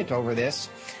disagreement over this?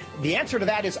 The answer to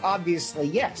that is obviously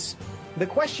yes. The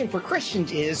question for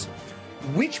Christians is,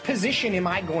 which position am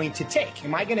I going to take?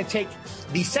 Am I going to take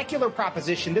the secular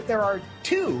proposition that there are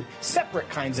two separate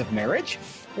kinds of marriage,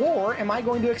 or am I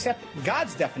going to accept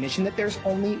God's definition that there's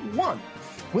only one?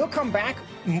 We'll come back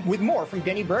with more from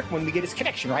Denny Burk when we get his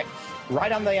connection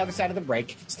right on the other side of the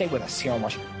break. Stay with us here on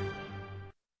Washington.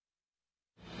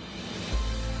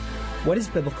 What is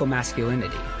biblical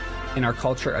masculinity? In our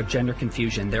culture of gender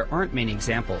confusion, there aren't many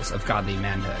examples of godly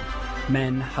manhood.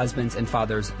 Men, husbands, and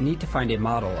fathers need to find a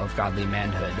model of godly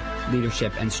manhood,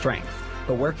 leadership, and strength.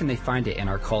 But where can they find it in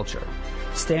our culture?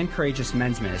 Stand Courageous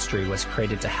Men's Ministry was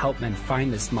created to help men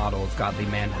find this model of godly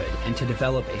manhood and to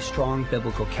develop a strong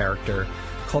biblical character,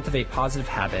 cultivate positive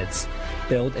habits,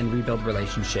 build and rebuild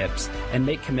relationships, and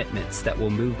make commitments that will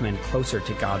move men closer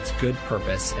to God's good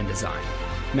purpose and design.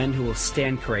 Men who will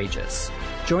stand courageous.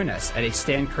 Join us at a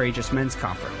Stand Courageous Men's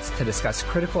Conference to discuss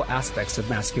critical aspects of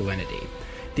masculinity.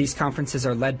 These conferences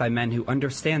are led by men who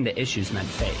understand the issues men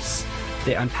face.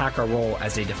 They unpack our role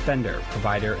as a defender,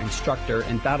 provider, instructor,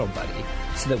 and battle buddy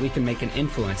so that we can make an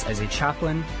influence as a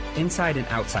chaplain inside and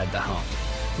outside the home.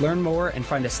 Learn more and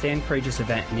find a Stand Courageous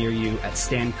event near you at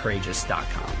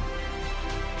standcourageous.com.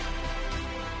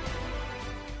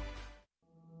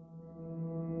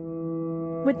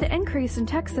 With the increase increase in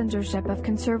tech censorship of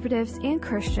conservatives and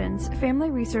Christians, Family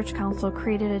Research Council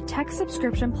created a tech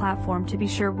subscription platform to be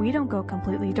sure we don't go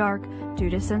completely dark due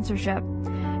to censorship.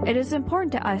 It is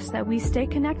important to us that we stay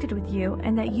connected with you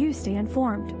and that you stay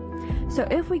informed. So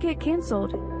if we get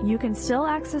canceled, you can still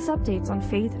access updates on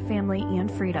faith, family,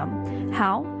 and freedom.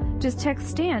 How? Just text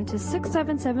STAND to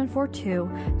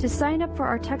 67742 to sign up for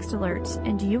our text alerts,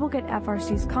 and you will get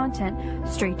FRC's content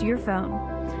straight to your phone.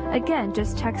 Again,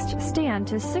 just text STAND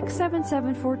to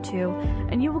 67742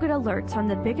 and you will get alerts on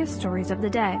the biggest stories of the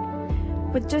day.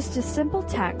 With just a simple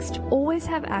text, always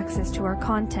have access to our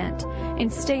content and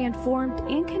stay informed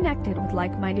and connected with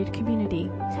like-minded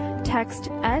community. Text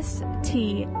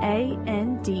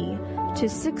STAND to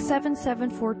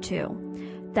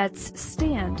 67742. That's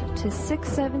STAND to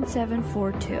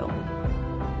 67742.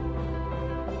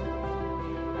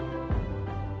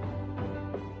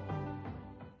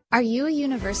 Are you a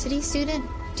university student?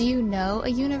 Do you know a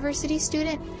university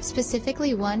student,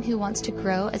 specifically one who wants to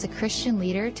grow as a Christian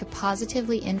leader to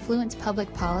positively influence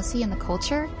public policy and the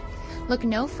culture? Look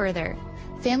no further.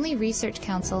 Family Research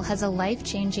Council has a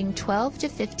life-changing 12 to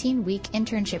 15-week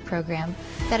internship program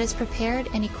that has prepared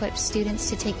and equipped students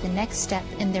to take the next step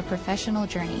in their professional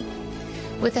journey.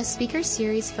 With a speaker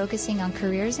series focusing on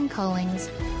careers and callings,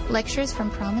 lectures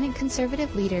from prominent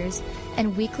conservative leaders,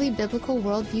 and weekly biblical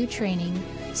worldview training,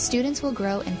 students will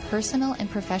grow in personal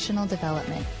and professional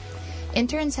development.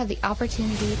 Interns have the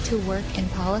opportunity to work in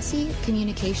policy,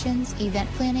 communications, event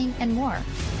planning, and more.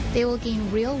 They will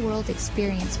gain real-world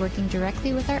experience working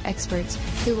directly with our experts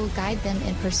who will guide them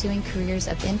in pursuing careers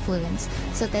of influence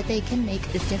so that they can make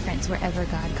a difference wherever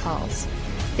God calls.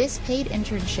 This paid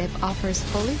internship offers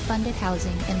fully funded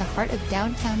housing in the heart of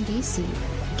downtown D.C.,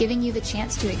 giving you the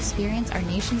chance to experience our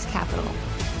nation's capital.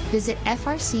 Visit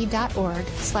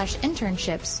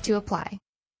frc.org/internships to apply.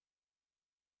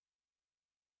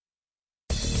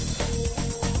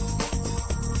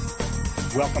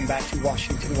 Welcome back to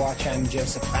Washington Watch. I'm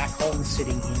Joseph Backholm,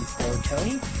 sitting in for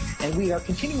Tony, and we are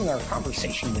continuing our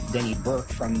conversation with Denny Burk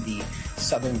from the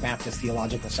Southern Baptist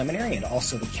Theological Seminary and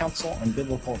also the Council on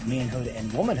Biblical Manhood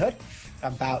and Womanhood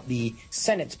about the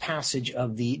Senate's passage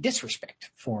of the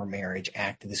Disrespect for Marriage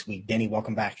Act this week. Denny,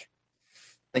 welcome back.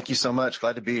 Thank you so much.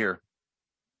 Glad to be here.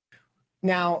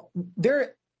 Now,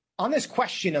 on this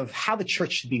question of how the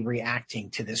church should be reacting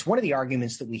to this, one of the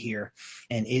arguments that we hear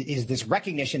and is this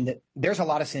recognition that there's a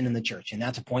lot of sin in the church, and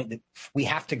that's a point that we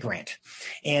have to grant.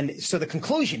 And so the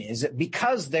conclusion is that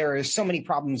because there is so many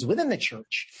problems within the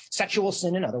church, sexual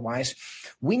sin and otherwise,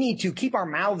 we need to keep our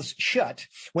mouths shut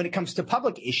when it comes to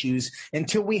public issues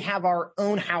until we have our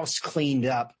own house cleaned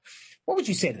up. What would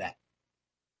you say to that?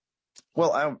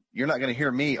 Well, you're not going to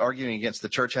hear me arguing against the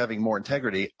church having more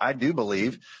integrity. I do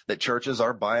believe that churches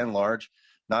are, by and large,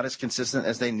 not as consistent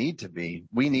as they need to be.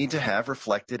 We need to have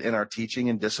reflected in our teaching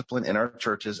and discipline in our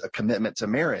churches a commitment to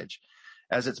marriage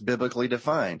as it's biblically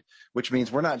defined, which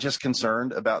means we're not just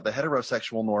concerned about the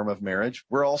heterosexual norm of marriage.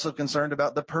 We're also concerned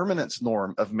about the permanence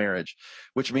norm of marriage,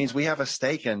 which means we have a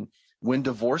stake in when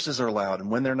divorces are allowed and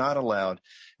when they're not allowed,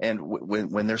 and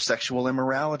when there's sexual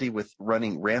immorality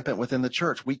running rampant within the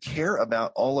church. We care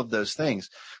about all of those things.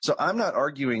 So I'm not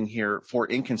arguing here for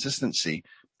inconsistency.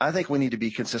 I think we need to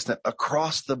be consistent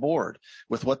across the board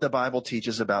with what the Bible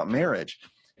teaches about marriage.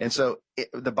 And so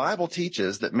the Bible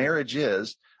teaches that marriage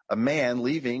is a man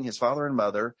leaving his father and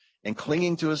mother and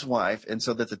clinging to his wife, and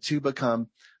so that the two become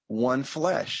one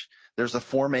flesh. There's a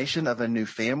formation of a new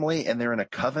family, and they're in a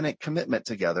covenant commitment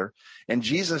together. And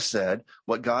Jesus said,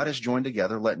 what God has joined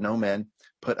together, let no man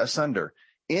put asunder.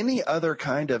 Any other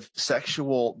kind of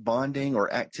sexual bonding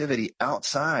or activity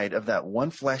outside of that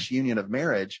one flesh union of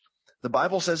marriage, the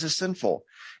Bible says is sinful.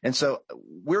 And so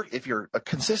if you're a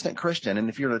consistent Christian, and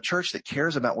if you're in a church that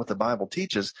cares about what the Bible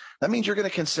teaches, that means you're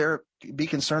going to be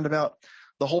concerned about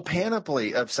the whole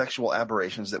panoply of sexual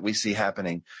aberrations that we see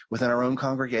happening within our own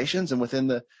congregations and within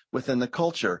the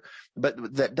culture.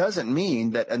 But that doesn't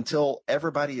mean that until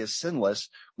everybody is sinless,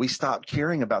 we stop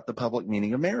caring about the public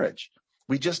meaning of marriage.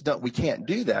 We can't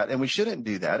do that, and we shouldn't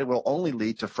do that. It will only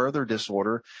lead to further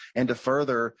disorder and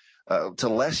to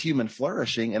less human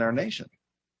flourishing in our nation.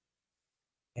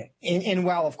 And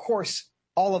while, of course,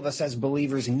 all of us as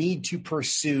believers need to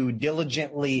pursue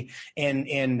diligently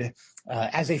and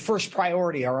as a first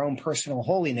priority, our own personal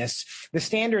holiness, the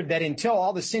standard that until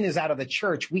all the sin is out of the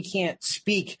church, we can't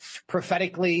speak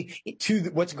prophetically to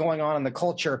what's going on in the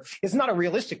culture is not a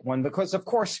realistic one because, of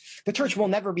course, the church will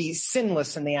never be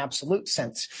sinless in the absolute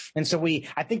sense. And so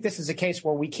I think this is a case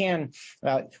where we can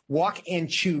walk and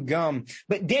chew gum.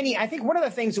 But Danny, I think one of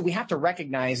the things that we have to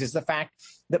recognize is the fact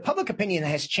that public opinion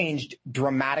has changed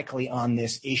dramatically on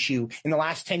this issue in the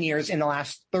last 10 years, in the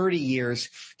last 30 years.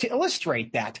 To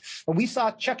illustrate that, we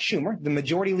saw Chuck Schumer, the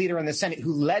majority leader in the Senate,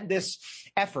 who led this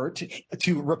effort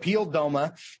to repeal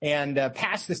DOMA and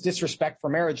pass this disrespect for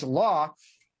marriage law.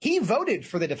 He voted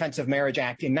for the Defense of Marriage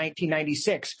Act in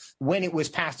 1996 when it was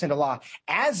passed into law,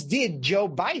 as did Joe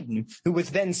Biden, who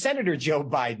was then Senator Joe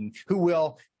Biden, who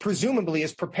will presumably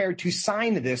is prepared to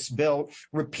sign this bill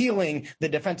repealing the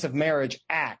Defense of Marriage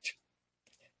Act.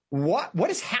 What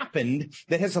has happened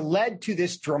that has led to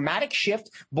this dramatic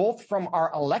shift, both from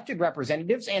our elected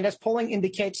representatives and, as polling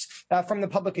indicates, from the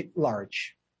public at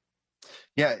large?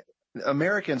 Yeah,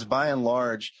 Americans, by and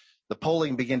large, the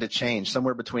polling began to change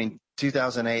somewhere between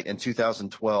 2008 and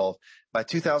 2012. By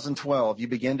 2012, you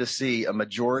begin to see a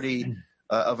majority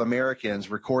of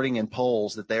Americans recording in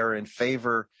polls that they are in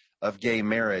favor of gay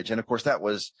marriage. And of course, that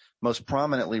was most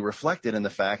prominently reflected in the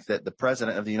fact that the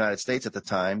president of the United States at the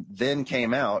time then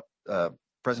came out,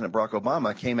 President Barack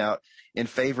Obama came out in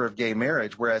favor of gay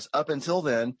marriage, whereas up until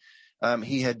then,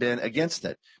 he had been against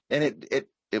it. And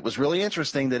it was really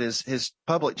interesting that his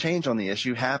public change on the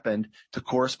issue happened to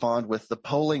correspond with the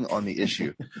polling on the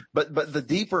issue. But the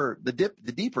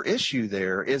deeper issue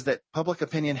there is that public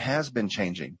opinion has been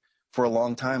changing for a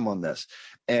long time on this.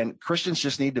 And Christians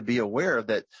just need to be aware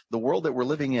that the world that we're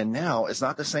living in now is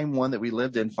not the same one that we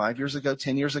lived in 5 years ago,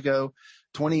 10 years ago,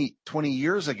 20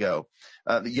 years ago.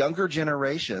 The younger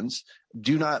generations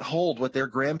do not hold what their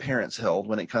grandparents held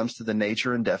when it comes to the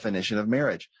nature and definition of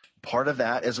marriage. Part of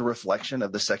that is a reflection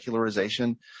of the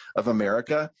secularization of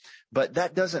America, but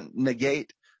that doesn't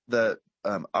negate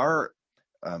our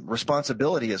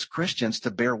responsibility as Christians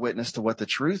to bear witness to what the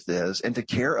truth is and to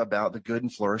care about the good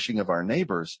and flourishing of our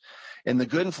neighbors. And the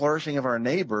good and flourishing of our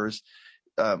neighbors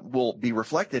will be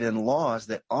reflected in laws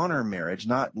that honor marriage,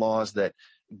 not laws that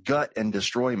gut and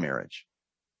destroy marriage.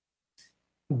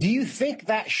 Do you think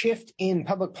that shift in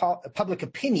public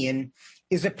opinion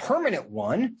is a permanent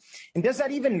one? And does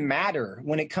that even matter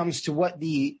when it comes to what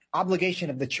the obligation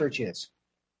of the church is?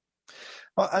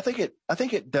 Well, I think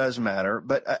it does matter,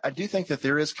 but I do think that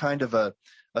there is kind of a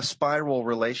spiral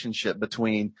relationship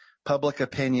between public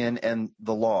opinion and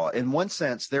the law. In one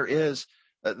sense, there is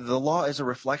the law is a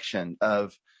reflection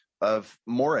of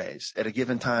mores at a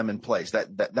given time and place.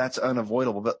 That's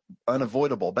unavoidable. But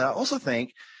I also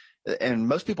think, and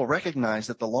most people recognize,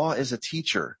 that the law is a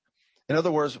teacher. In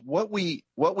other words, what we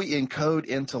encode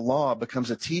into law becomes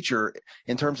a teacher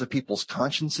in terms of people's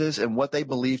consciences and what they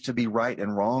believe to be right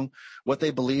and wrong, what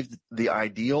they believe the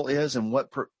ideal is, and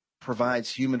what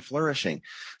provides human flourishing.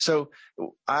 So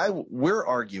we're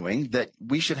arguing that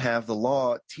we should have the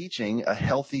law teaching a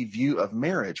healthy view of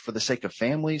marriage for the sake of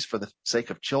families, for the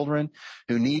sake of children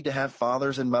who need to have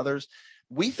fathers and mothers.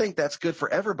 We think that's good for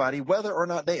everybody, whether or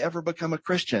not they ever become a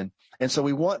Christian. And so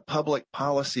we want public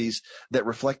policies that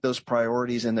reflect those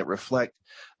priorities and that reflect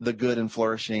the good and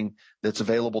flourishing that's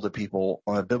available to people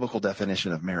on a biblical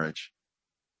definition of marriage.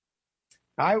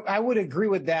 I would agree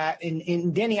with that.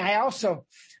 And Danny,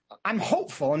 I'm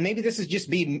hopeful, and maybe this is just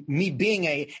me being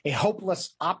a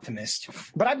hopeless optimist,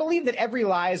 but I believe that every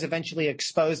lie is eventually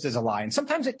exposed as a lie, and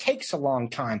sometimes it takes a long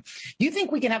time. Do you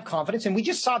think we can have confidence? And we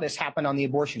just saw this happen on the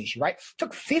abortion issue, right? It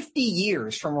took 50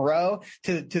 years from Roe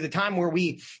to the time where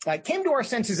we came to our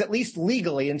senses, at least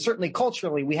legally, and certainly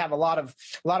culturally, we have a lot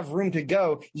of room to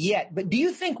go yet. But do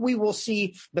you think we will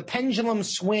see the pendulum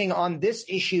swing on this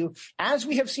issue as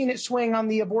we have seen it swing on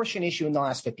the abortion issue in the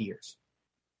last 50 years?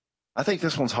 I think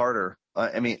this one's harder.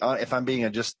 If I'm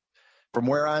being just from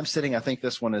where I'm sitting, I think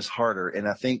this one is harder. And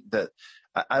I think that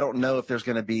I don't know if there's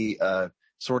going to be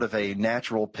sort of a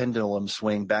natural pendulum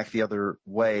swing back the other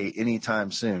way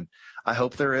anytime soon. I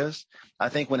hope there is. I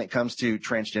think when it comes to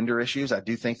transgender issues, I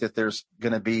do think that there's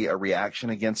going to be a reaction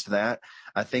against that.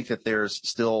 I think that there's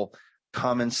still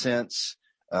common sense,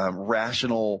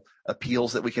 rational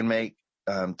appeals that we can make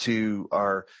to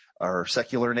our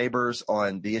secular neighbors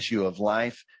on the issue of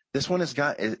life. This one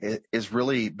is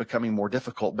really becoming more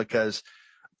difficult because,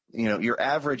 your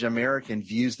average American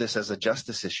views this as a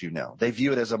justice issue now. They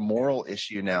view it as a moral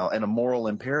issue now and a moral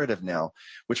imperative now,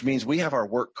 which means we have our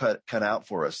work cut out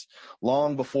for us.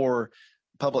 Long before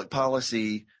public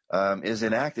policy is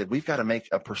enacted, we've got to make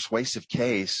a persuasive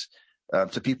case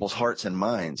to people's hearts and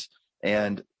minds.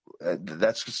 And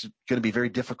that's going to be very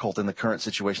difficult in the current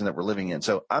situation that we're living in.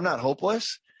 So I'm not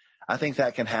hopeless. I think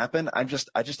that can happen. I just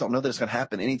don't know that it's going to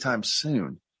happen anytime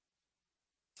soon.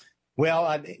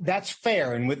 Well, that's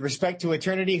fair. And with respect to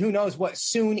eternity, who knows what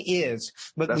soon is.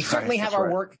 But we certainly have our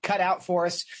work cut out for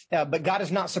us. But God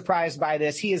is not surprised by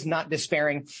this. He is not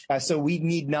despairing. So we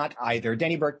need not either.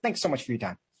 Denny Burk, thanks so much for your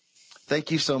time.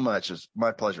 Thank you so much. It's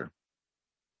my pleasure.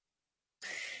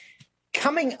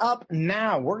 Coming up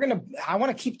now, I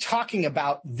want to keep talking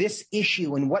about this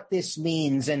issue and what this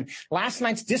means. And last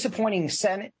night's disappointing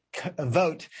Senate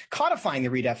vote codifying the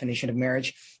redefinition of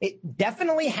marriage, it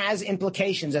definitely has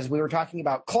implications, as we were talking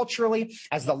about culturally,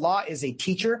 as the law is a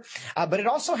teacher, but it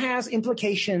also has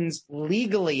implications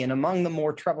legally. And among the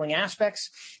more troubling aspects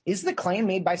is the claim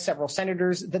made by several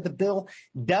senators that the bill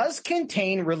does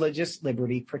contain religious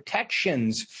liberty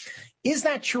protections. Is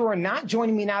that true or not?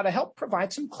 Joining me now to help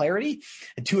provide some clarity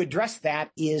to address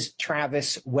that is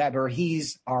Travis Weber.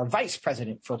 He's our Vice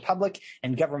President for Public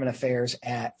and Government Affairs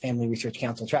at Family Research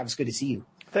Council. Travis, good to see you.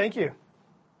 Thank you.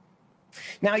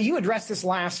 Now, you addressed this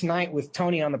last night with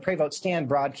Tony on the Pray Vote Stand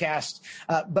broadcast,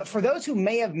 but for those who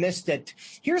may have missed it,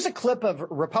 here's a clip of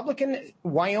Republican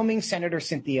Wyoming Senator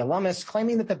Cynthia Lummis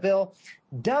claiming that the bill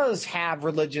does have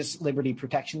religious liberty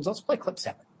protections. Let's play clip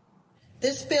 7.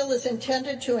 This bill is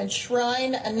intended to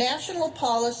enshrine a national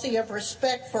policy of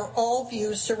respect for all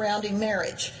views surrounding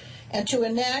marriage and to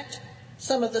enact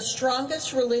some of the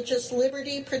strongest religious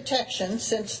liberty protections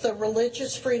since the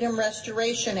Religious Freedom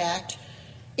Restoration Act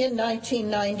in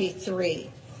 1993.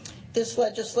 This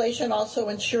legislation also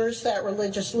ensures that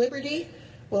religious liberty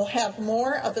will have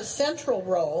more of a central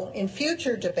role in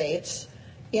future debates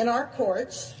in our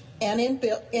courts and in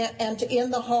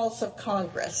the halls of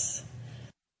Congress.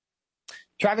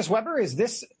 Travis Weber, is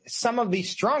this some of the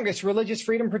strongest religious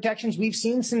freedom protections we've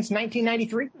seen since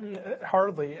 1993?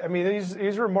 Hardly. I mean,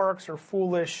 these remarks are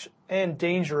foolish and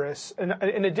dangerous. And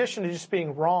in addition to just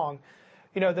being wrong,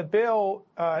 the bill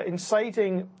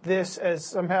inciting this as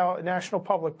somehow national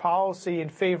public policy in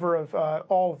favor of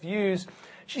all views,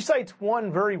 she cites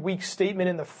one very weak statement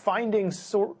in the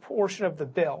findings portion of the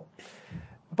bill.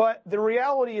 But the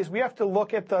reality is we have to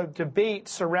look at the debate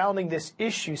surrounding this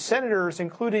issue. Senators,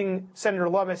 including Senator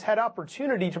Lummis, had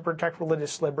opportunity to protect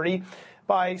religious liberty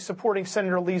by supporting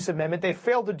Senator Lee's amendment. They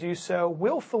failed to do so,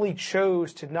 willfully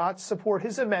chose to not support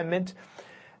his amendment,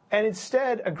 and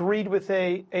instead agreed with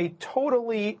a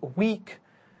totally weak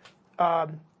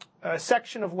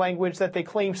section of language that they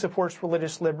claim supports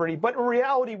religious liberty, but in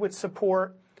reality would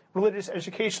support religious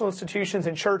educational institutions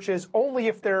and churches only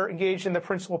if they're engaged in the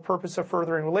principal purpose of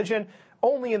furthering religion,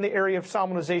 only in the area of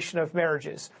solemnization of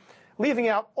marriages, leaving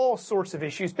out all sorts of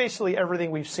issues, basically everything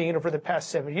we've seen over the past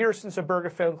 7 years since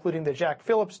Obergefell, including the Jack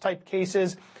Phillips type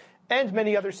cases and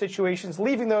many other situations,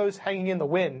 leaving those hanging in the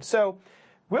wind. So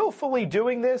willfully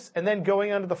doing this and then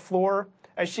going onto the floor,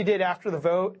 as she did after the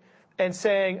vote, and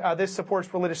saying this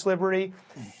supports religious liberty,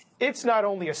 it's not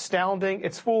only astounding,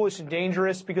 it's foolish and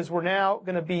dangerous because we're now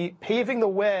going to be paving the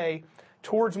way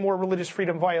towards more religious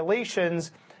freedom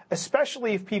violations,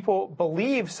 especially if people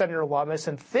believe Senator Lummis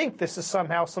and think this is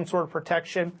somehow some sort of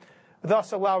protection,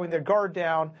 thus allowing their guard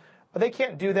down. But they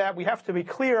can't do that. We have to be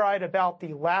clear-eyed about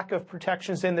the lack of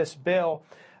protections in this bill.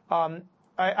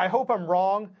 I hope I'm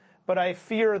wrong, but I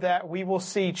fear that we will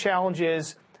see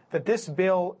challenges that this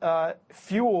bill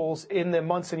fuels in the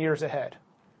months and years ahead.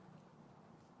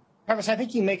 Travis, I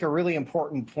think you make a really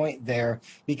important point there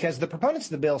because the proponents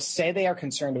of the bill say they are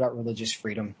concerned about religious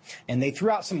freedom, and they threw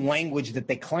out some language that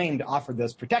they claimed offered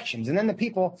those protections. And then the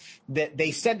people that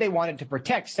they said they wanted to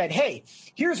protect said, hey,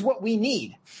 here's what we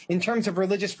need in terms of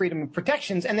religious freedom and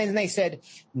protections. And then they said,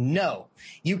 no,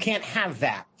 you can't have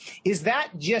that. Is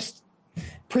that just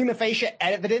prima facie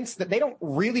evidence that they don't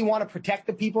really want to protect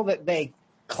the people that they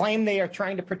claim they are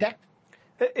trying to protect?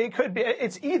 It could be.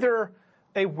 It's either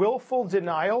a willful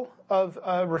denial of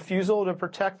refusal to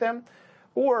protect them,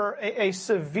 or a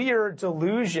severe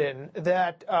delusion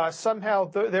that somehow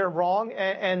they're wrong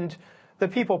and the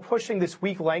people pushing this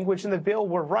weak language in the bill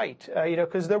were right.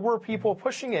 Because there were people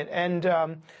pushing it,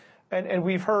 and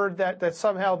we've heard that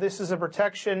somehow this is a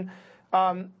protection.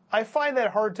 I find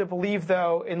that hard to believe,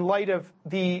 though, in light of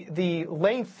the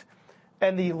length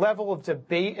and the level of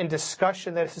debate and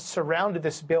discussion that has surrounded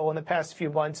this bill in the past few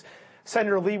months.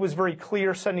 Senator Lee was very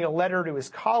clear, sending a letter to his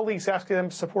colleagues asking them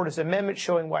to support his amendment,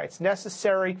 showing why it's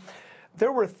necessary.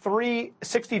 There were 3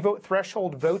 60-vote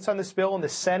threshold votes on this bill in the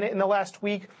Senate in the last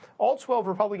week. All 12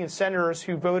 Republican senators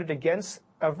who voted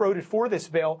for this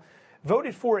bill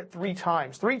voted for it 3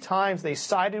 times. 3 times they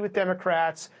sided with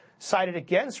Democrats, sided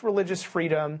against religious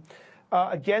freedom.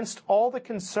 against all the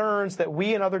concerns that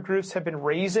we and other groups have been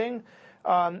raising.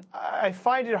 I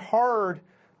find it hard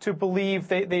to believe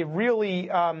they really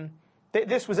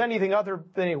this was anything other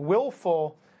than a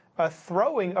willful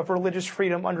throwing of religious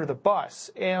freedom under the bus.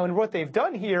 And what they've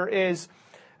done here is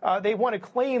they want to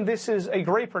claim this is a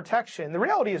great protection. The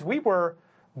reality is we were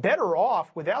better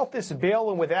off without this bill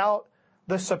and without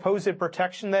the supposed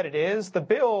protection that it is. The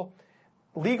bill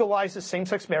legalizes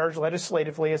same-sex marriage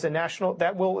legislatively as a national,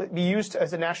 that will be used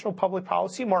as a national public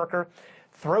policy marker,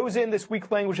 throws in this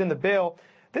weak language in the bill.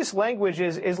 This language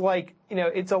is like,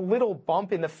 it's a little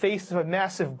bump in the face of a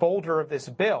massive boulder of this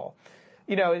bill.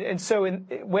 And so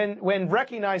when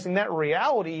recognizing that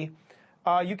reality,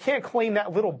 you can't claim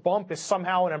that little bump is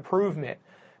somehow an improvement,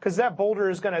 because that boulder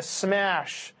is going to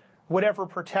smash whatever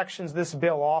protections this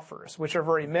bill offers, which are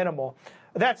very minimal.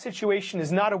 That situation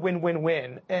is not a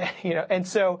win-win-win. And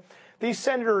so these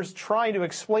senators trying to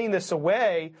explain this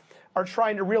away are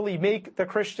trying to really make the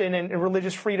Christian and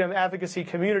religious freedom advocacy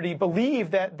community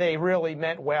believe that they really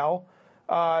meant well.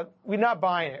 We're not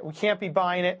buying it. We can't be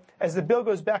buying it. As the bill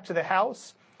goes back to the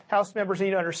House members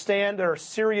need to understand there are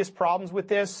serious problems with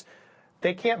this.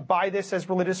 They can't buy this as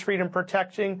religious freedom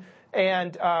protecting,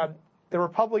 and no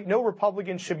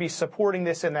Republican should be supporting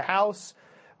this in the House.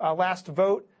 Last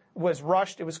vote was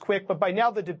rushed. It was quick, but by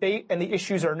now the debate and the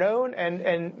issues are known,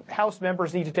 and House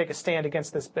members need to take a stand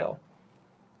against this bill.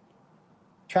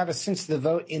 Travis, since the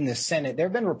vote in the Senate, there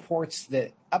have been reports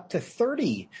that up to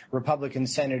 30 Republican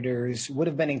senators would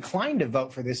have been inclined to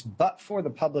vote for this, but for the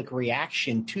public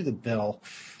reaction to the bill.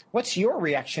 What's your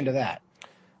reaction to that?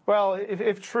 Well,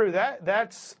 if true,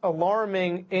 that's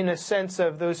alarming in a sense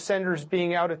of those senators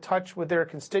being out of touch with their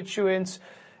constituents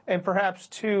and perhaps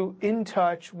too in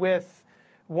touch with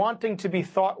wanting to be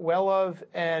thought well of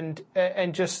and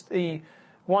just the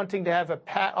wanting to have a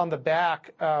pat on the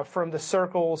back from the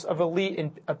circles of elite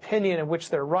opinion in which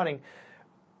they're running.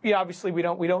 Obviously, we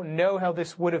don't know how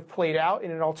this would have played out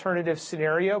in an alternative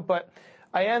scenario, but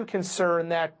I am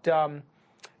concerned that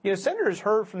senators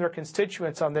heard from their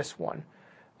constituents on this one,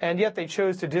 and yet they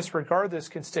chose to disregard those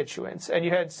constituents. And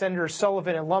you had Senators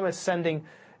Sullivan and Lummis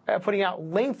putting out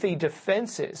lengthy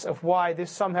defenses of why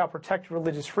this somehow protected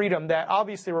religious freedom that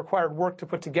obviously required work to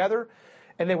put together.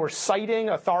 And they were citing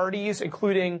authorities,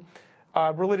 including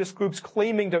religious groups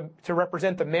claiming to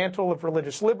represent the mantle of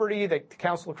religious liberty, the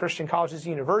Council of Christian Colleges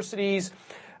and Universities,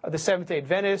 the Seventh-day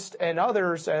Adventist, and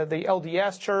others, the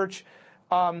LDS Church.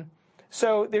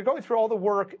 So they're going through all the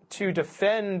work to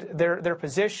defend their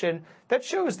position. That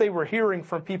shows they were hearing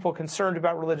from people concerned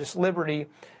about religious liberty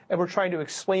and were trying to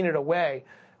explain it away.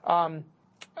 I'm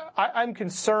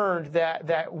concerned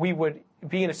that we would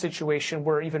be in a situation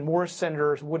where even more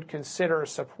senators would consider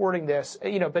supporting this.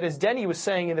 But as Denny was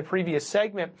saying in the previous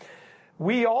segment,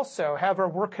 we also have our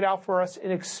work cut out for us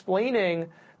in explaining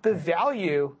the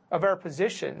value of our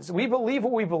positions. We believe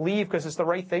what we believe because it's the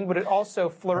right thing, but it also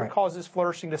causes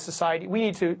flourishing to society. We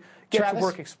need to get to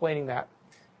work explaining that.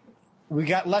 We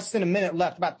got less than a minute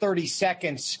left, about 30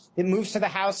 seconds. It moves to the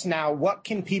House now. What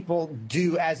can people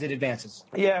do as it advances?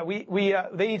 Yeah,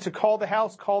 they need to call the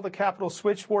House, call the Capitol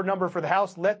switchboard number for the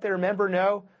House, let their member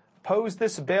know, oppose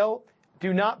this bill.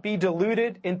 Do not be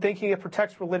deluded in thinking it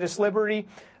protects religious liberty.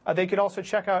 They can also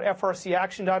check out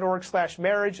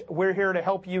frcaction.org/marriage. We're here to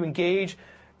help you engage.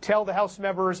 Tell the House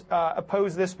members,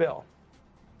 oppose this bill.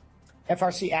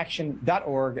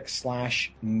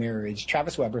 frcaction.org/marriage.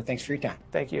 Travis Weber, thanks for your time.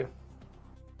 Thank you.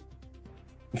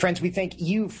 Friends, we thank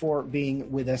you for being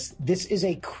with us. This is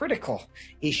a critical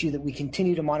issue that we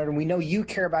continue to monitor, and we know you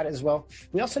care about it as well.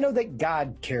 We also know that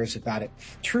God cares about it.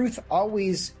 Truth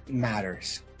always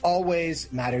matters. Always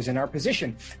matters, and our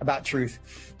position about truth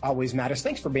always matters.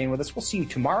 Thanks for being with us. We'll see you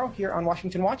tomorrow here on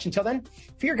Washington Watch. Until then,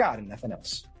 fear God and nothing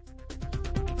else.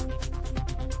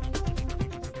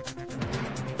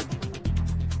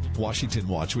 Washington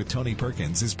Watch with Tony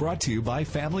Perkins is brought to you by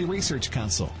Family Research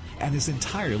Council and is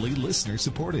entirely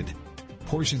listener-supported.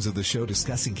 Portions of the show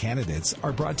discussing candidates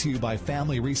are brought to you by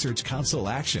Family Research Council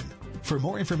Action. For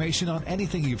more information on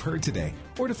anything you've heard today,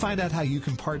 or to find out how you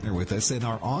can partner with us in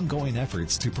our ongoing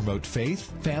efforts to promote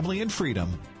faith, family, and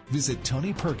freedom, visit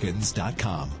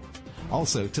TonyPerkins.com.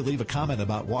 Also, to leave a comment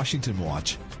about Washington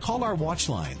Watch, call our watch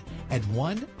line at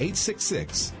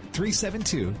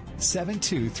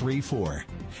 1-866-372-7234.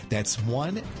 That's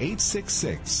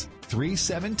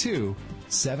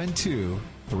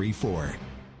 1-866-372-7234.